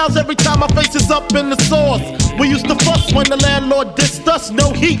 Smiles every time my face is up in the sauce. We used to fuss when the landlord dissed us.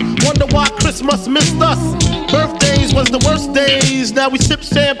 No heat, wonder why Christmas missed us. Birthdays was the worst days. Now we sip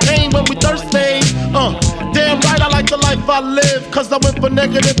champagne when we thirsty. Damn right I like the life I live. Cause I went from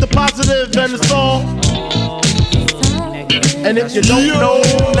negative to positive and it's all. And if you don't know,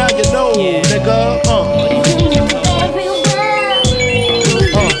 now you know, nigga.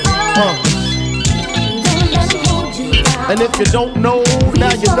 And if you don't know,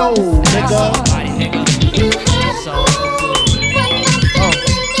 now you know, nigga.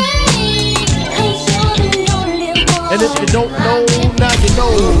 And if you don't know, now you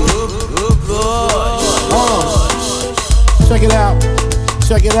know. Check it out,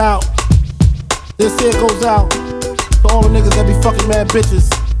 check it out. This here goes out to all the niggas that be fucking mad bitches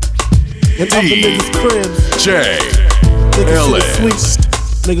and other niggas' cribs. Nigga shit is sweet.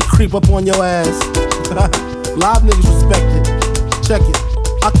 Nigga creep up on your ass. Live niggas respect it. Check it.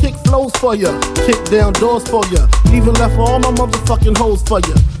 I kick flows for ya, kick down doors for ya, even left all my motherfucking hoes for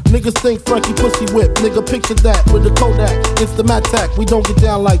ya. Niggas think Frankie Pussy Whip, nigga picture that with the Kodak. It's the Mattack, we don't get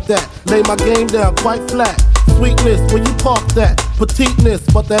down like that. Lay my game down quite flat. Sweetness, where you park that? Petiteness,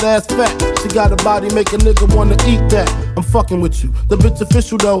 but that ass fat. She got a body, make a nigga wanna eat that. I'm fucking with you. The bitch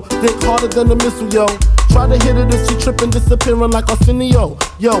official though, dick harder than a missile, yo. Try to hit it if she trippin', disappearing like Arsenio.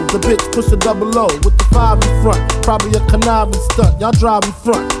 Yo, the bitch push a double O with the 5 in front. Probably a conniving stunt, y'all drive in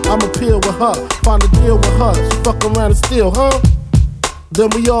front. I'ma peel with her, find a deal with her. She fuck around and steal, huh? Then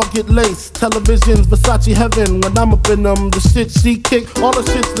we all get laced. Televisions, Versace heaven. When I'm up in them, the shit she kick, all the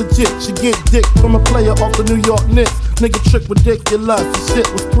shit's legit. She get dick from a player off the New York Knicks. Nigga trick ridiculous, the shit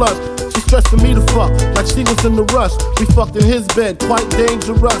was plush. She stressing me to fuck, like she was in the rush. We fucked in his bed, quite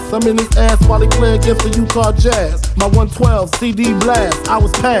dangerous. I'm in his ass while he play against the Utah Jazz. My 112 CD blast, I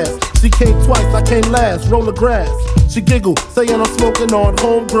was passed. She came twice, I came last, roll the grass. She giggled, saying I'm smoking on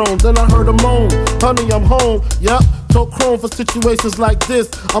homegrown. Then I heard her moan, honey, I'm home, yup. Told Chrome for situations like this.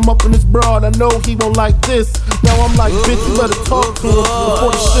 I'm up in this broad, I know he won't like this. Now I'm like, bitch, you better talk to him.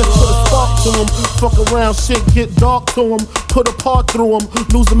 Before the shit put a spark to him. Fuck around, shit get dark to him. Put a part through him,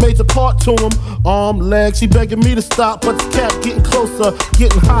 lose a major part to him. Arm, leg, she begging me to stop, but the cat getting closer.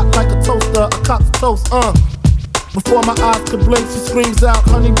 Getting hot like a toaster, I cop the toast, Before my eyes could blink, she screams out,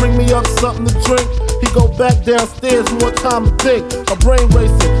 honey, bring me up something to drink. He go back downstairs, more time to think. My brain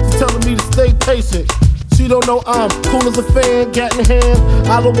racing, she's telling me to stay patient. She don't know I'm cool as a fan, gat in hand.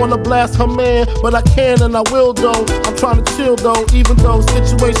 I don't wanna blast her man, but I can and I will though. I'm trying to chill though, even though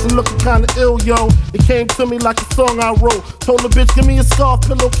situation looking kinda ill, yo. It came to me like a song I wrote. Told the bitch, give me a scarf,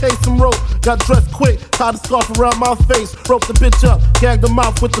 pillowcase, and rope. Got dressed quick, tied the scarf around my face. Roped the bitch up, gagged her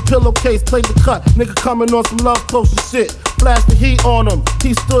mouth with the pillowcase. Played the cut, nigga coming on some love closer shit. Flashed the heat on him,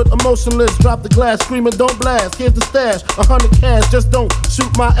 he stood emotionless. Dropped the glass, screaming, don't blast. Here's the stash, 100 cash, just don't shoot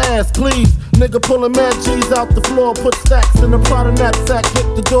my ass, please. Nigga pulling mad G's out the floor, put stacks in a Prada knapsack,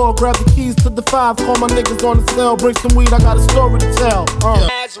 hit the door, grab the keys to the 5, call my niggas on the cell, bring some weed, I got a story to tell.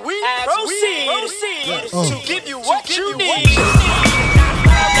 As we proceed to give you what you need.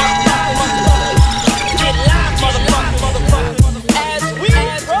 Get live, motherfucker. As we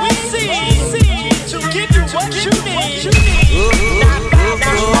proceed to give you what you need.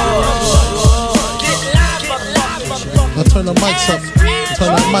 Get live, motherfucker. Now turn the mics up.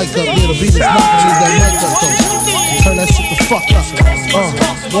 Turn that mic up, yeah, the beat is knocking, leave that mic up though. Turn that shit the fuck up.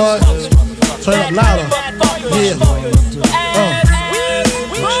 What? Turn it up louder. Yeah.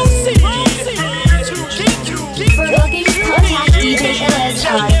 For bookings, contact DJ Illis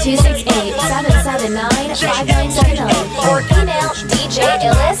on 268-779-5970 or email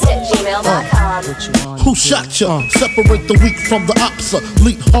djillis@gmail.com. Who shot ya? Separate the weak from the opsa.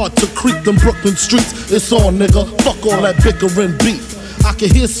 Leap hard to creep them Brooklyn streets. It's on, nigga. Fuck all that bickering beef. I can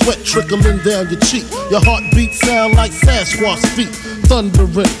hear sweat trickling down your cheek. Your heartbeat sound like Sasquatch feet.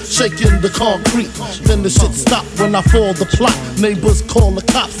 Thundering, shaking the concrete. Then the shit stopped when I fall the plot. Neighbors call the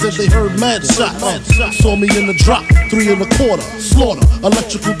cops, said they heard mad shots. Saw me in the drop, 3 1/4. Slaughter,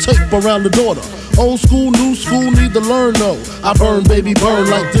 electrical tape around the daughter. Old school, new school, need to learn though. I burn, baby, burn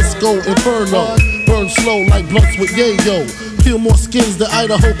like disco inferno. Burn slow like blunts with yayo. Peel more skins than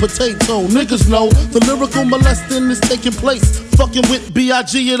Idaho potato. Niggas know the lyrical molesting is taking place. Fucking with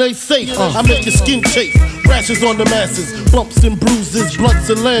B.I.G. it ain't safe. I make your skin chafe. Rashes on the masses. Bumps and bruises. Blunts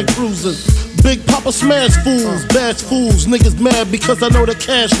and Land Cruisers. Big Papa smash fools. Bash fools. Niggas mad because I know the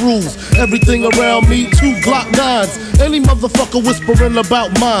cash rules. Everything around me, 2 Glock 9s. Any motherfucker whispering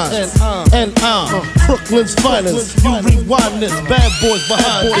about mine. And I'm Brooklyn's finest. You rewind this. Bad boys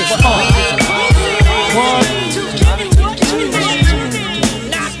behind this.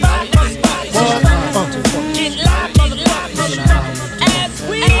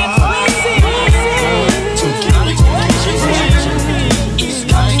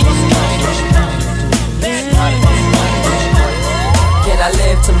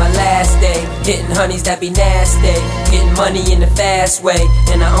 To my last day, hitting honeys that be nasty, getting money in the fast way,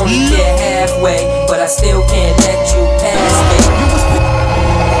 and I only care halfway, but I still can't let you pass me.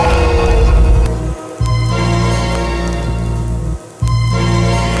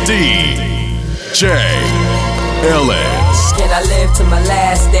 DJ Illis. Can I live to my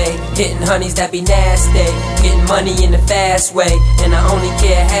last day, hitting honeys that be nasty, getting money in the fast way, and I only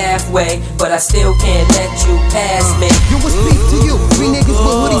care halfway, but I still can't let you pass me. You will speak to you, 3 niggas with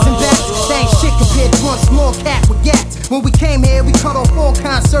hoodies and bats. That ain't shit compared to one small cat with gats. When we came here, we cut off all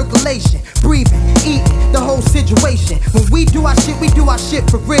kind of circulation. Breathing, eating, the whole situation. When we do our shit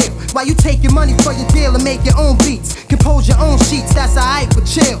for real. While you take your money for your deal and make your own beats. Compose your own sheets, that's alright for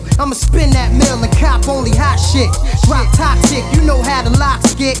chill. I'ma spin that mill and cop only hot shit. Drop toxic, you know how the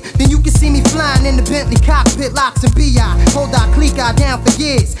locks get. Then you can see me flying in the Bentley cockpit, locks and B.I. Hold our clique down for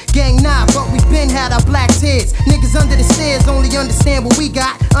years. Gang 9, but we been had our black tears. Niggas under the stairs only understand what we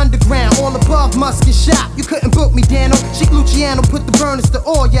got. Underground, all above must get shot. You couldn't book me, Dano. Chic Luciano put the burners to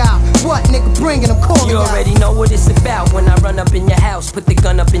all y'all. What, nigga, bringing them, calling you already know what it's about when I run up in your house. Put the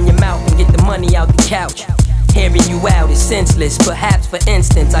gun up in your mouth and get the money out the couch. Hearing you out is senseless. Perhaps for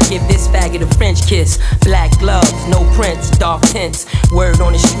instance, I give this faggot a French kiss. Black gloves, no prints, dark tints. Word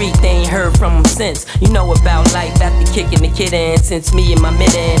on the street, they ain't heard from him since. You know about life after kicking the kid in. Since me and my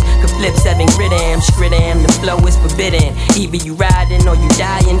mid-end could flip 7 grid-am, skrid-am, the flow is forbidden. Either you riding or you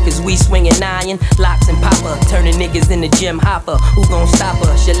dying, cause we swinging iron. Locks and popper, turning niggas into Jim Hopper. Who gon' stop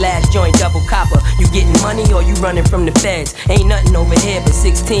us? Your last joint double copper. You getting money or you running from the feds? Ain't nothing over here but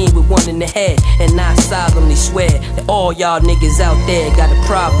 16 with 1 in the head. And I solemnly swear that all y'all niggas out there got a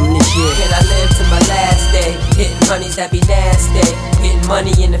problem this year. Can I live to my last day, hitting honeys that be nasty, getting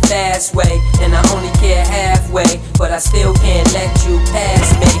money in the fast way, and I only care halfway, but I still can't let you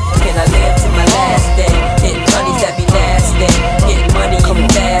pass me. Can I live to my last day? Getting honeys that be lasting, getting money in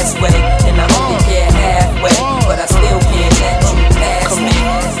the fast way, and I only care halfway, but I still can't let you pass me.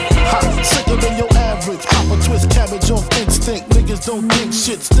 Sicker than your average, Papa twist cabbage off instinct. Niggas don't think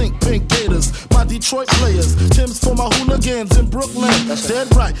shit stink, pink gators. My Detroit players, Tim's for my hooligans in Brooklyn. Dead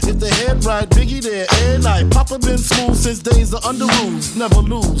right, if they head right, Biggie there every night. Papa been smooth since days of under rules. Never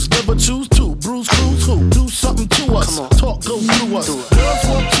lose, never choose to. Bruise, cruise, who? Do something to us. Talk goes through us. Girls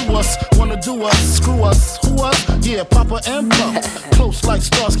want to us, wanna do us, screw us. Who us? Yeah, Papa and Puff. Close like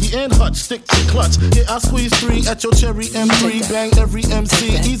Starsky and Hutch, stick to clutch. Yeah, I squeeze 3 at your cherry M3. Bang every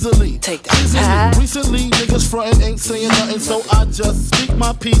MC easily. Recently, niggas frontin' ain't saying nothing, so I just speak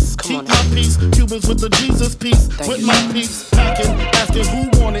my peace, keep my peace. Cubans with the Jesus peace, with my peace. Packing, asking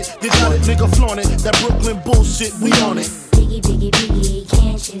who want it. You got it, nigga, flaunt it. That Brooklyn bullshit, we on it. Biggie, biggie, biggie,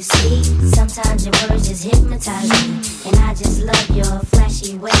 can't you see? Sometimes your words just hypnotize me, and I just love your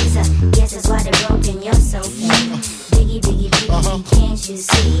flashy ways. I guess that's why they're broken, you're so fake. Biggie, biggie, biggie, can't you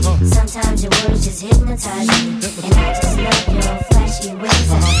see? Sometimes your words just hypnotize me, and I just love your flashy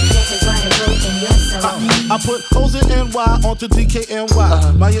ways. I guess that's why they're broken, you're so fake. I put O's in NY onto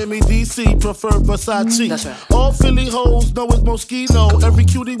DKNY. Miami, DC, prefer Versace. That's right. All Philly hoes know it's Moschino. Every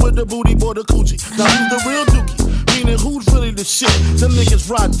cutie with the booty, boy, the coochie. Now who's the real dookie? Meaning who's really the shit? Them niggas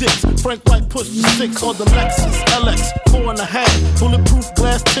ride dicks. Frank White push the 6 or the Lexus LX 4.5. Bulletproof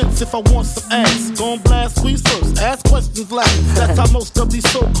glass tints if I want some ass. Gon' blast squeeze first, ask questions last. That's how most of these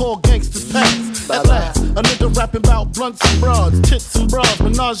so-called gangsters pass. At last, a nigga rapping about blunts and broads, tits and bras,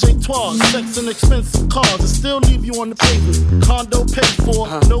 menage a trois, sex and expensive cars, and still leave you on the pavement. Condo paid for,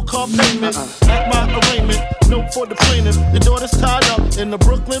 no car payment. At my arraignment, note for the plaintiff. Your daughter's tied up in the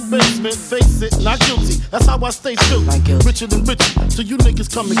Brooklyn basement. Face it, not guilty. That's how I stay true. Richer than richer, so you niggas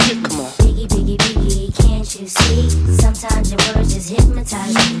come and get me. Biggie, biggie, biggie, can't you see? Sometimes your words just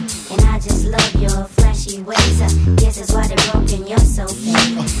hypnotize me, and I just love your flashy ways. I guess that's why they're broken, you're so fake.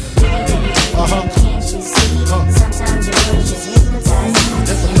 Biggie, biggie, biggie, can't you see? Sometimes your words just hypnotize me,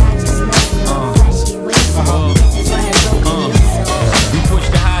 and I just love your flashy ways. I guess that's why they're broken, you're so fake. We push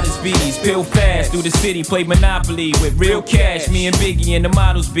the hottest beats, pill fast through the city, play Monopoly with real cash. Me and Biggie and the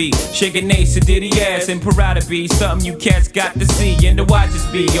models be shaking Ace and Diddy ass and Parada be something you cats got to see and to watch us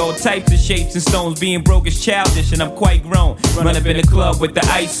be. All types of shapes and stones, being broke is childish and I'm quite grown. Run up in the club with the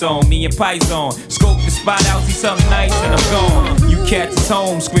ice on, me and Pies on. Scope the spot out, see something nice and I'm gone. You cats is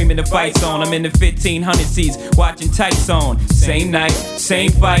home screaming the fights on. I'm in the 1500 seats watching tights on. Same night,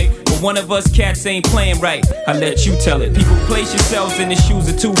 same fight, but one of us cats ain't playing right. I let you tell it. People, place yourselves in the shoes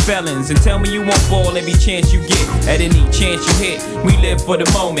of 2 felons and tell me you won't ball every chance you get. At any chance you hit, we live for the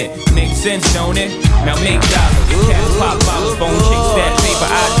moment. Makes sense, don't it? Now make dollars, cat pop bottles, bone chicks that paper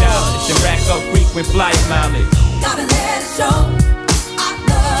 $5 and rack up frequent flight mileage. Gotta let it show. I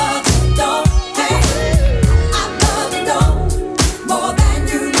love you, don't hate. I love you, don't more than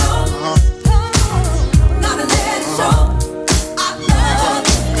you know. Gotta let it show. I love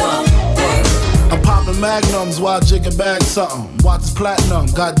you, don't hate. I'm popping magnums while jigging bag something. Watch platinum,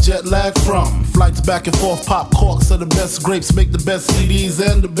 got jet lag from flights back and forth. Pop corks are the best grapes, make the best CDs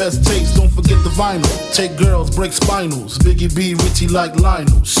and the best tapes. Don't forget the vinyl. Take girls, break spinals. Biggie B, Richie like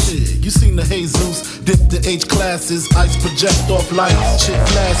Lionel. Shit, you seen the Jesus, dip the H classes, ice project off lights, shit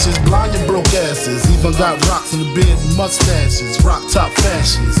flashes, blind and broke asses. Even got rocks in the beard and mustaches, rock top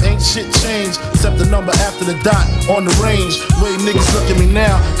fashions. Ain't shit changed except the number after the dot on the range. Way niggas look at me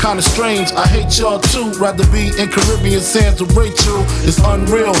now, kinda strange. I hate y'all too. Rather be in Caribbean sands with Rachel. It's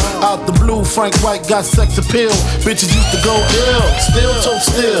unreal. Out the blue, Frank White got sex appeal. Bitches used to go ill, still toe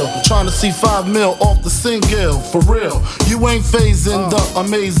still. Trying to see 5 mil off the single. For real, you ain't phasing the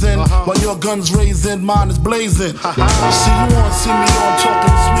amazing. While your gun's raising, mine is blazing. See, you wanna see me on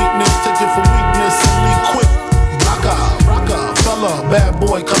talking sweetness, take it for weakness and leave quick. Rocker, fella, bad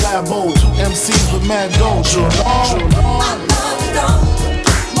boy, collabo. 2 MCs with mad doja. I love you, don't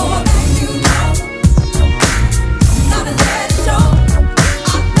more than you know. Gotta let it show.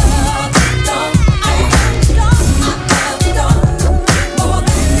 I love you, don't hate. I love you, don't more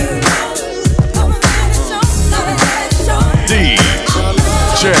than you know. Come on, let it show. Gotta let it show.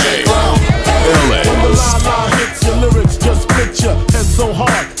 DJ Illis. When the la hits your lyrics, just picture head so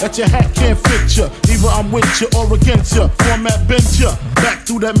hard that your hat can't fit ya. Either I'm with you or against ya. Format bent ya. Back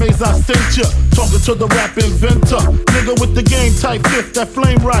through that maze I sent ya. Talking to the rap inventor. Nigga with the game type fifth, that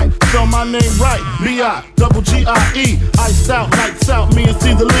flame right. Spell my name right. B-I-double-G-I-E. Iced out, lights out, me and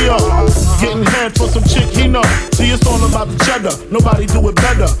Caesar Leo. Getting head for some chick he know. See, it's all about the cheddar. Nobody do it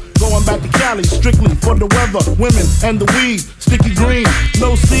better. Go I'm back to Cali, strictly for the weather, women, and the weed. Sticky green,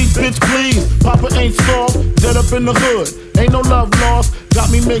 no seed, bitch, please. Papa ain't soft, dead up in the hood. Ain't no love lost, got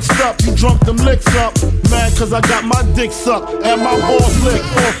me mixed up. You drunk them licks up, mad cause I got my dick sucked and my balls licked.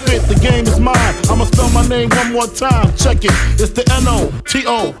 Forfeit, the game is mine. I'ma spell my name one more time. Check it, it's the N-O-T-O-R-I-O-U-S.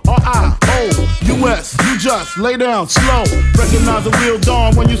 You just lay down slow. Recognize the real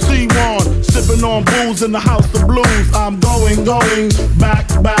dawn when you see one. Sipping on booze in the house of blues. I'm going back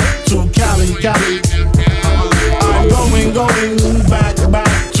to Cali, Cali. I'm going back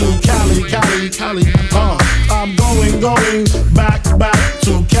to Cali, Cali, Cali. I'm going back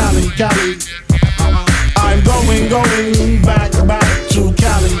to Cali, Cali. I'm going back to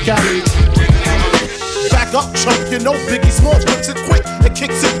Cali, Cali. Back up, chump, you know Biggie Smalls whips it quick, it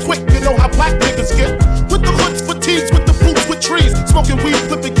kicks it quick, you know how black niggas get. With the hoods, fatigues, with the boots, with trees, smoking weed,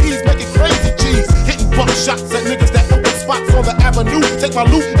 flipping keys, making crazy G's, hitting buck shots at niggas that open spots on the avenue. Take my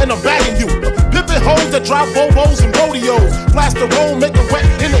loot and I'm bagging you. Pimpin' hoes that drive Volvos and rodeos, blast the roll, make it wet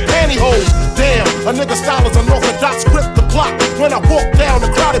in the pantyhose. Damn, a nigga style is unorthodox, grip the block when I walk down the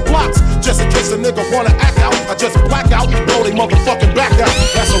crowded blocks. Just in case a nigga wanna act out, I just black out and blow they motherfucking back out.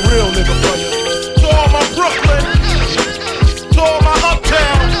 That's a real nigga for you. To all my Brooklyn, to all my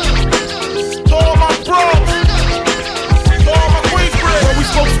Uptown, to all my Bronx, to all my Queensbridge. When we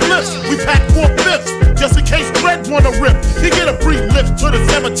smoke spliffs, we pack 4/5, just in case Dredd wanna rip. He get a free lift to the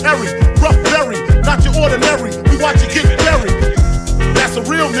cemetery. Rough berry, not your ordinary. We watch you get buried. That's a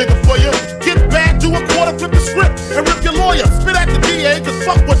real nigga for you. Get back, do a quarter, flip the script, and rip your lawyer. Spit at the DA, cause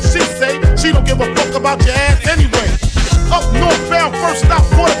fuck what she say. She don't give a fuck about your ass anyway. Up northbound, first stop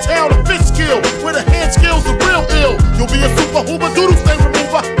for the town of Fishkill, where the hand skills are real ill. You'll be a super hoover, doodle stain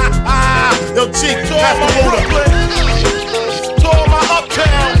remover. Ha ha. Yo, G, pass the motor. To all my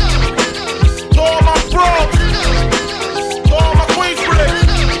Uptown, to all my Bronx, to all my Queensbridge,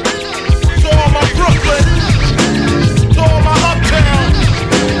 to all my Brooklyn, to all my Uptown,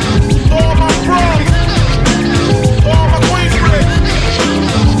 to all my Bronx, to all my Queensbridge.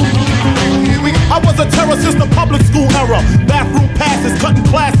 I was a terror since the public school era. Bathroom passes, cutting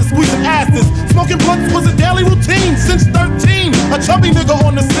classes, squeezing asses. Smoking blunts was a daily routine since 13. A chubby nigga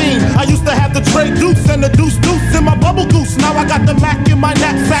on the scene. I used to have the tray deuce and the deuce in my bubble goose. Now I got the Mac in my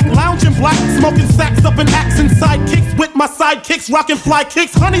knapsack, lounging black, smoking sacks up in axe and sidekicks with my sidekicks, rocking fly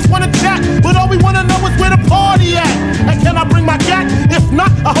kicks. Honeys wanna chat, but all we wanna know is where the party at. And can I bring my gat? If not,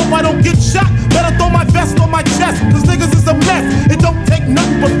 I hope I don't get shot. Better throw my vest on my chest, cause niggas is a mess. It don't take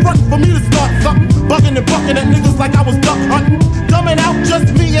nothing but front for me to start something. Bugging and bucking at niggas like I was duck hunting. Coming out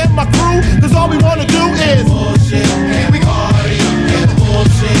just me and my crew, cause all we wanna do is bullshit, and we party, and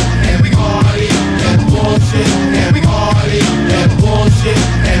bullshit, and we party, and bullshit, and we party, and bullshit,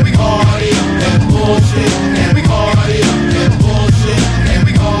 and we party, and bullshit, and we party, and bullshit, and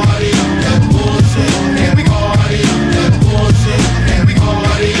we party, and bullshit, and we party, and bullshit, and we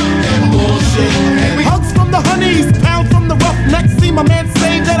party, and bullshit, and we hugs from the honeys, pounds from the roughnecks. See my man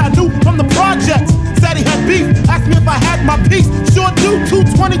say that I knew from the projects. Said he had beef, asked me if I had my piece. Sure do,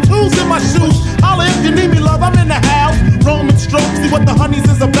 222s in my shoes. Holla if you need me, love, I'm in the house. Roman stroke, see what the honeys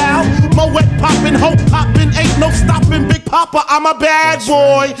is about. Moet poppin', hope poppin', ain't no stoppin'. Big Papa, I'm a bad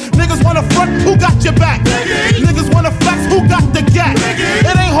boy. Niggas wanna front, who got your back? Niggas wanna flex, who got the gat?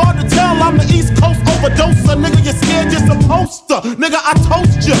 It ain't hard to tell, I'm the East Coast overdoser. Nigga, you're scared, you're supposed to. Nigga, I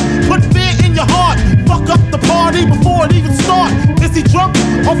toast you. Put fear in your heart. Fuck up the party before it even start. Is he drunk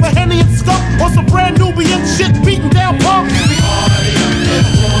off a Henny and skunk? Or some brand Nubian shit beating down punk? We party and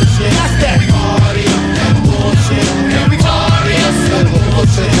bullshit. That's that. We party and bullshit. And we party and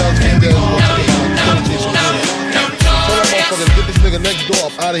bullshit. And we party and bullshit. Get this nigga next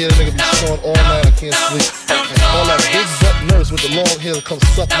door up out of here. The nigga be snoring all night. I can't sleep. And all that big butt nurse with the long hair come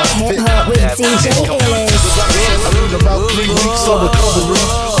suck my dick. With DJ Illis. About 3 weeks of recovery.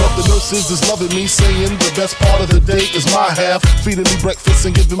 But the nurses is loving me, saying the best part of the day is my half. Feeding me breakfast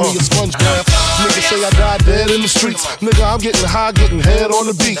and giving me a sponge bath. Niggas say I died dead in the streets. Nigga, I'm getting high, getting head on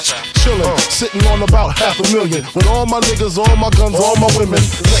the beach. Chillin', sitting on about $500,000. With all my niggas, all my guns, all my women.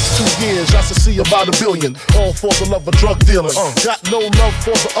 Next 2 years, I should see about $1 billion. All for the love of drug dealing. Got no love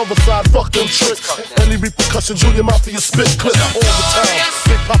for the other side, fuck them tricks. Any repercussion, Junior Mafia spit clip all the time.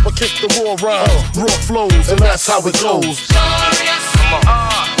 Big Papa kick the raw rhymes, raw flows, and that's how it goes. Come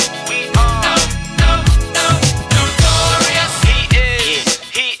on.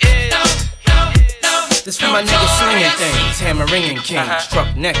 This my niggas slinging things, hammer ringing king,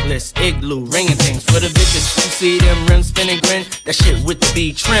 struck necklace, igloo, ringing things. For the bitches who see them rims spinning grin, that shit with the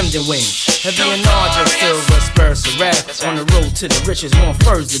B trimmed and wings. Heavy and larger, silver spurs to rap. On the road to the riches, more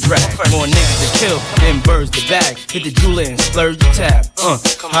furs to drag. More niggas to kill than birds to bag. Hit the jeweler and splurge the tab.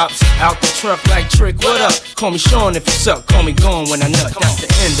 Hops out the truck like Trick, what up? Call me Sean if you suck, call me gone when I nut. That's the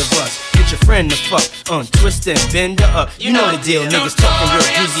end of us. Get your friend to fuck, twist and bend her up. You know the deal, niggas talking real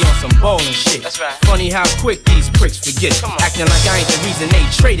greasy on some ballin' shit. Funny how quick these pricks forget. Acting like I ain't the reason they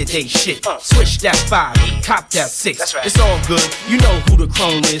traded they shit. Switch that 5, cop that 6. It's all good, you know who the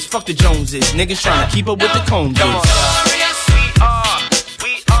crone is. Fuck the Joneses, niggas trying to keep up with the cone dudes. Notorious, we are.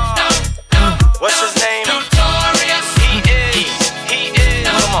 What's his name? Notorious, he is.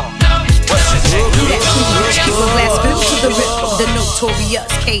 Come on. What's his name? The notorious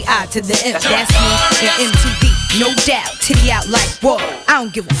K.I. to the M. That's me and MTV, no doubt. Titty out like whoa. I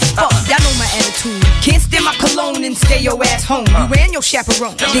don't give a fuck. Y'all know my attitude. Can't stand my cologne and stay your ass home. You and your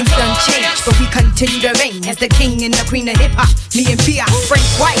chaperone. Things done changed, but we continue to reign as the king and the queen of hip hop. Me and B.I. Frank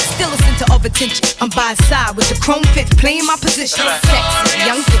White, still a center of attention. I'm by his side with the chrome fifth, playing my position. Sexy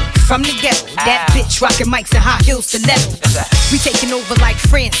young thing from the ghetto. That bitch rocking mics and high heels stilettos. We taking over like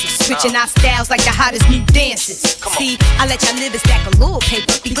Francis, switching our styles like the hottest new dances. See, I let y'all live and stack a little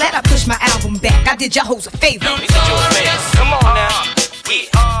paper. Be glad I pushed my album back. I did y'all hoes a favor. He did you a favor. Come on now. We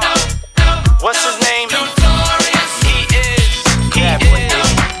are. What's his name? Notorious. He is.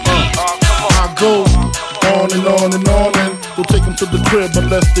 I go on and on and on and don't take them to the crib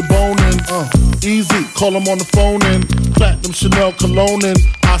unless they boning. Easy, call them on the phone and platinum Chanel cologne and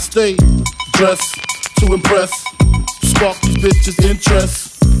I stay dressed to impress, spark these bitches' interest.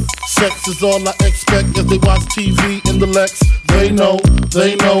 Sex is all I expect as they watch TV in the Lex. They know,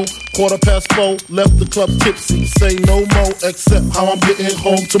 4:15, left the club tipsy. Say no more, except how I'm getting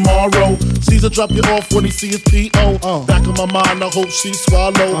home tomorrow. Caesar drop you off when he see his P.O. Back in my mind, I hope she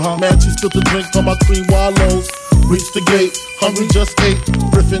swallow. Man, she spilled the drink on my cream wallows. Reach the gate, hungry just ate.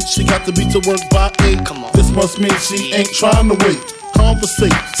 Griffin, she got to be to work by 8. This must mean she ain't trying to wait.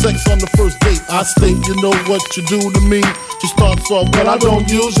 Conversate, sex on the first date. I state, you know what you do to me. She starts off, well I don't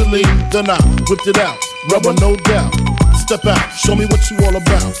usually. Then I whipped it out, rubber no doubt. Step out, show me what you all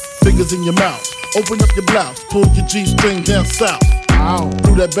about. Fingers in your mouth, open up your blouse. Pull your G-string down south.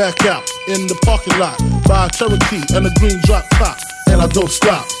 Threw that back out in the parking lot. Buy a Cherokee and a green drop top. And I don't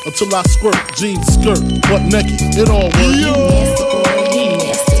stop until I squirt. Jeans, skirt, butt naked, it all works. You nasty boy, you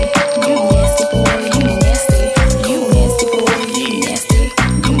nasty. You nasty boy, you nasty. You nasty boy, you nasty.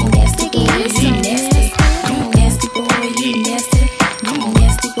 You nasty boy, you nasty. You nasty boy, you nasty. You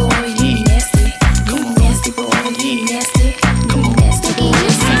nasty boy, you nasty. You nasty boy, you nasty. You nasty boy,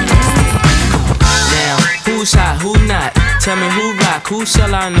 you nasty. Now, who's hot, who not? Tell me who rock, who sell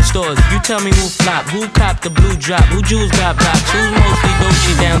out in the stores. You tell me who flop, who cop the blue drop, who jewels got blocks, who's mostly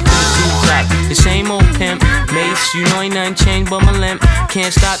Gucci down to the two top. The same old pimp, Mace, you know ain't nothing changed but my limp. Can't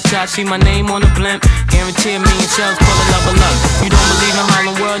stop till I see my name on the blimp. Guarantee a million sales, pull a level up. You don't believe in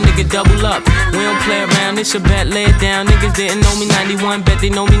Harlem World, nigga, double up. We don't play around, it's a bet, lay it down. Niggas didn't know me 91, bet they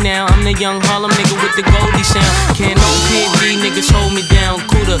know me now. I'm the young Harlem nigga with the Goldie sound. Can't no PD, niggas hold me down.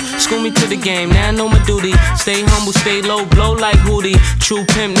 Cooler, school me to the game, now I know my duty. Stay humble, stay low, blow like Hootie. True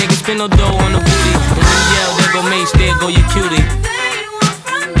pimp, niggas spin no dough on the booty. And when you yell, there go Mace, there go your cutie.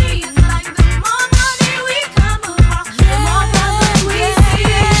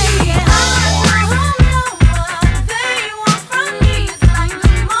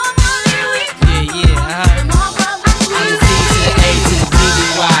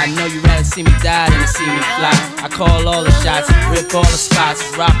 See me die than to see me fly. I call all the shots, rip all the spots,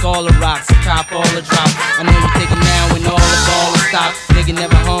 rock all the rocks, cop all the drops. I know you thinking now when all the ball is stopped. Nigga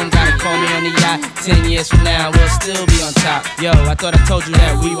never home, gotta call me on the yacht. 10 years from now, we'll still be on top. Yo, I thought I told you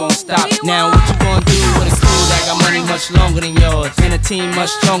that we won't stop. Now what you gonna do with a crew that got money much longer than yours and a team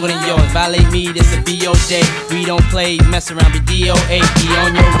much stronger than yours? Violate me, this a BO day. We don't play, mess around, be DOA. Be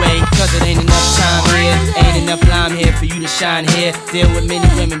on your way, cause it ain't enough time here. Ain't enough lime here for you to shine here. Deal with many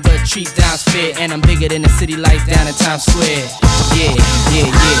women, but treat down's fair. And I'm bigger than the city lights down in Times Square. Yeah, yeah,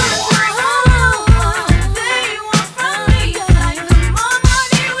 yeah.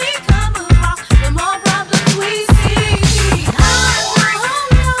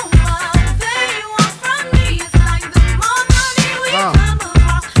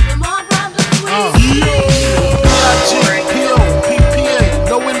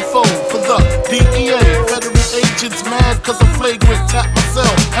 Cause I'm flagrant, tap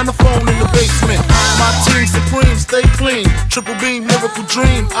myself and the phone in the basement. My team supreme, stay clean. Triple beam, lyrical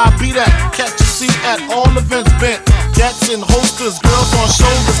dream, I be that. Catch a seat at all events bent. Gats and holsters, girls on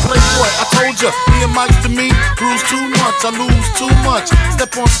shoulders. Playboy, I told ya, me and Mike to me, bruise too much, I lose too much.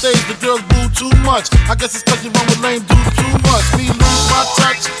 Step on stage, the girls boo too much. I guess it's cause you run with lame dudes too much. Me lose my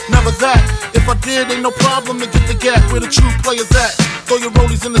touch, never that. If I did, ain't no problem to get the gap where the true players at. Throw your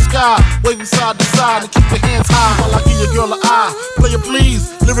rollies in the sky, waving side to side, and keep your hands high while I give your girl an eye. Player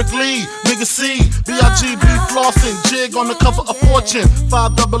please, lyrically, nigga C, B.I.G.B. flossing, jig on the cover of Fortune,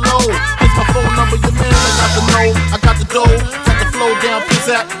 500. Here's my phone number, your man, I got the know, I got the dough, got the flow down,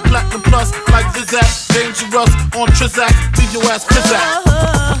 pizzazz, platinum plus, like Zizak, dangerous on Trizak, leave your ass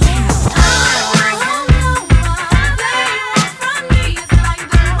pizzazz.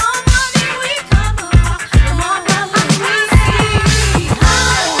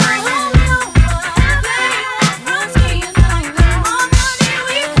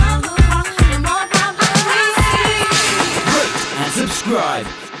 Subscribe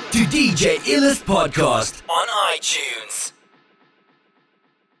to DJ Illest Podcast on iTunes.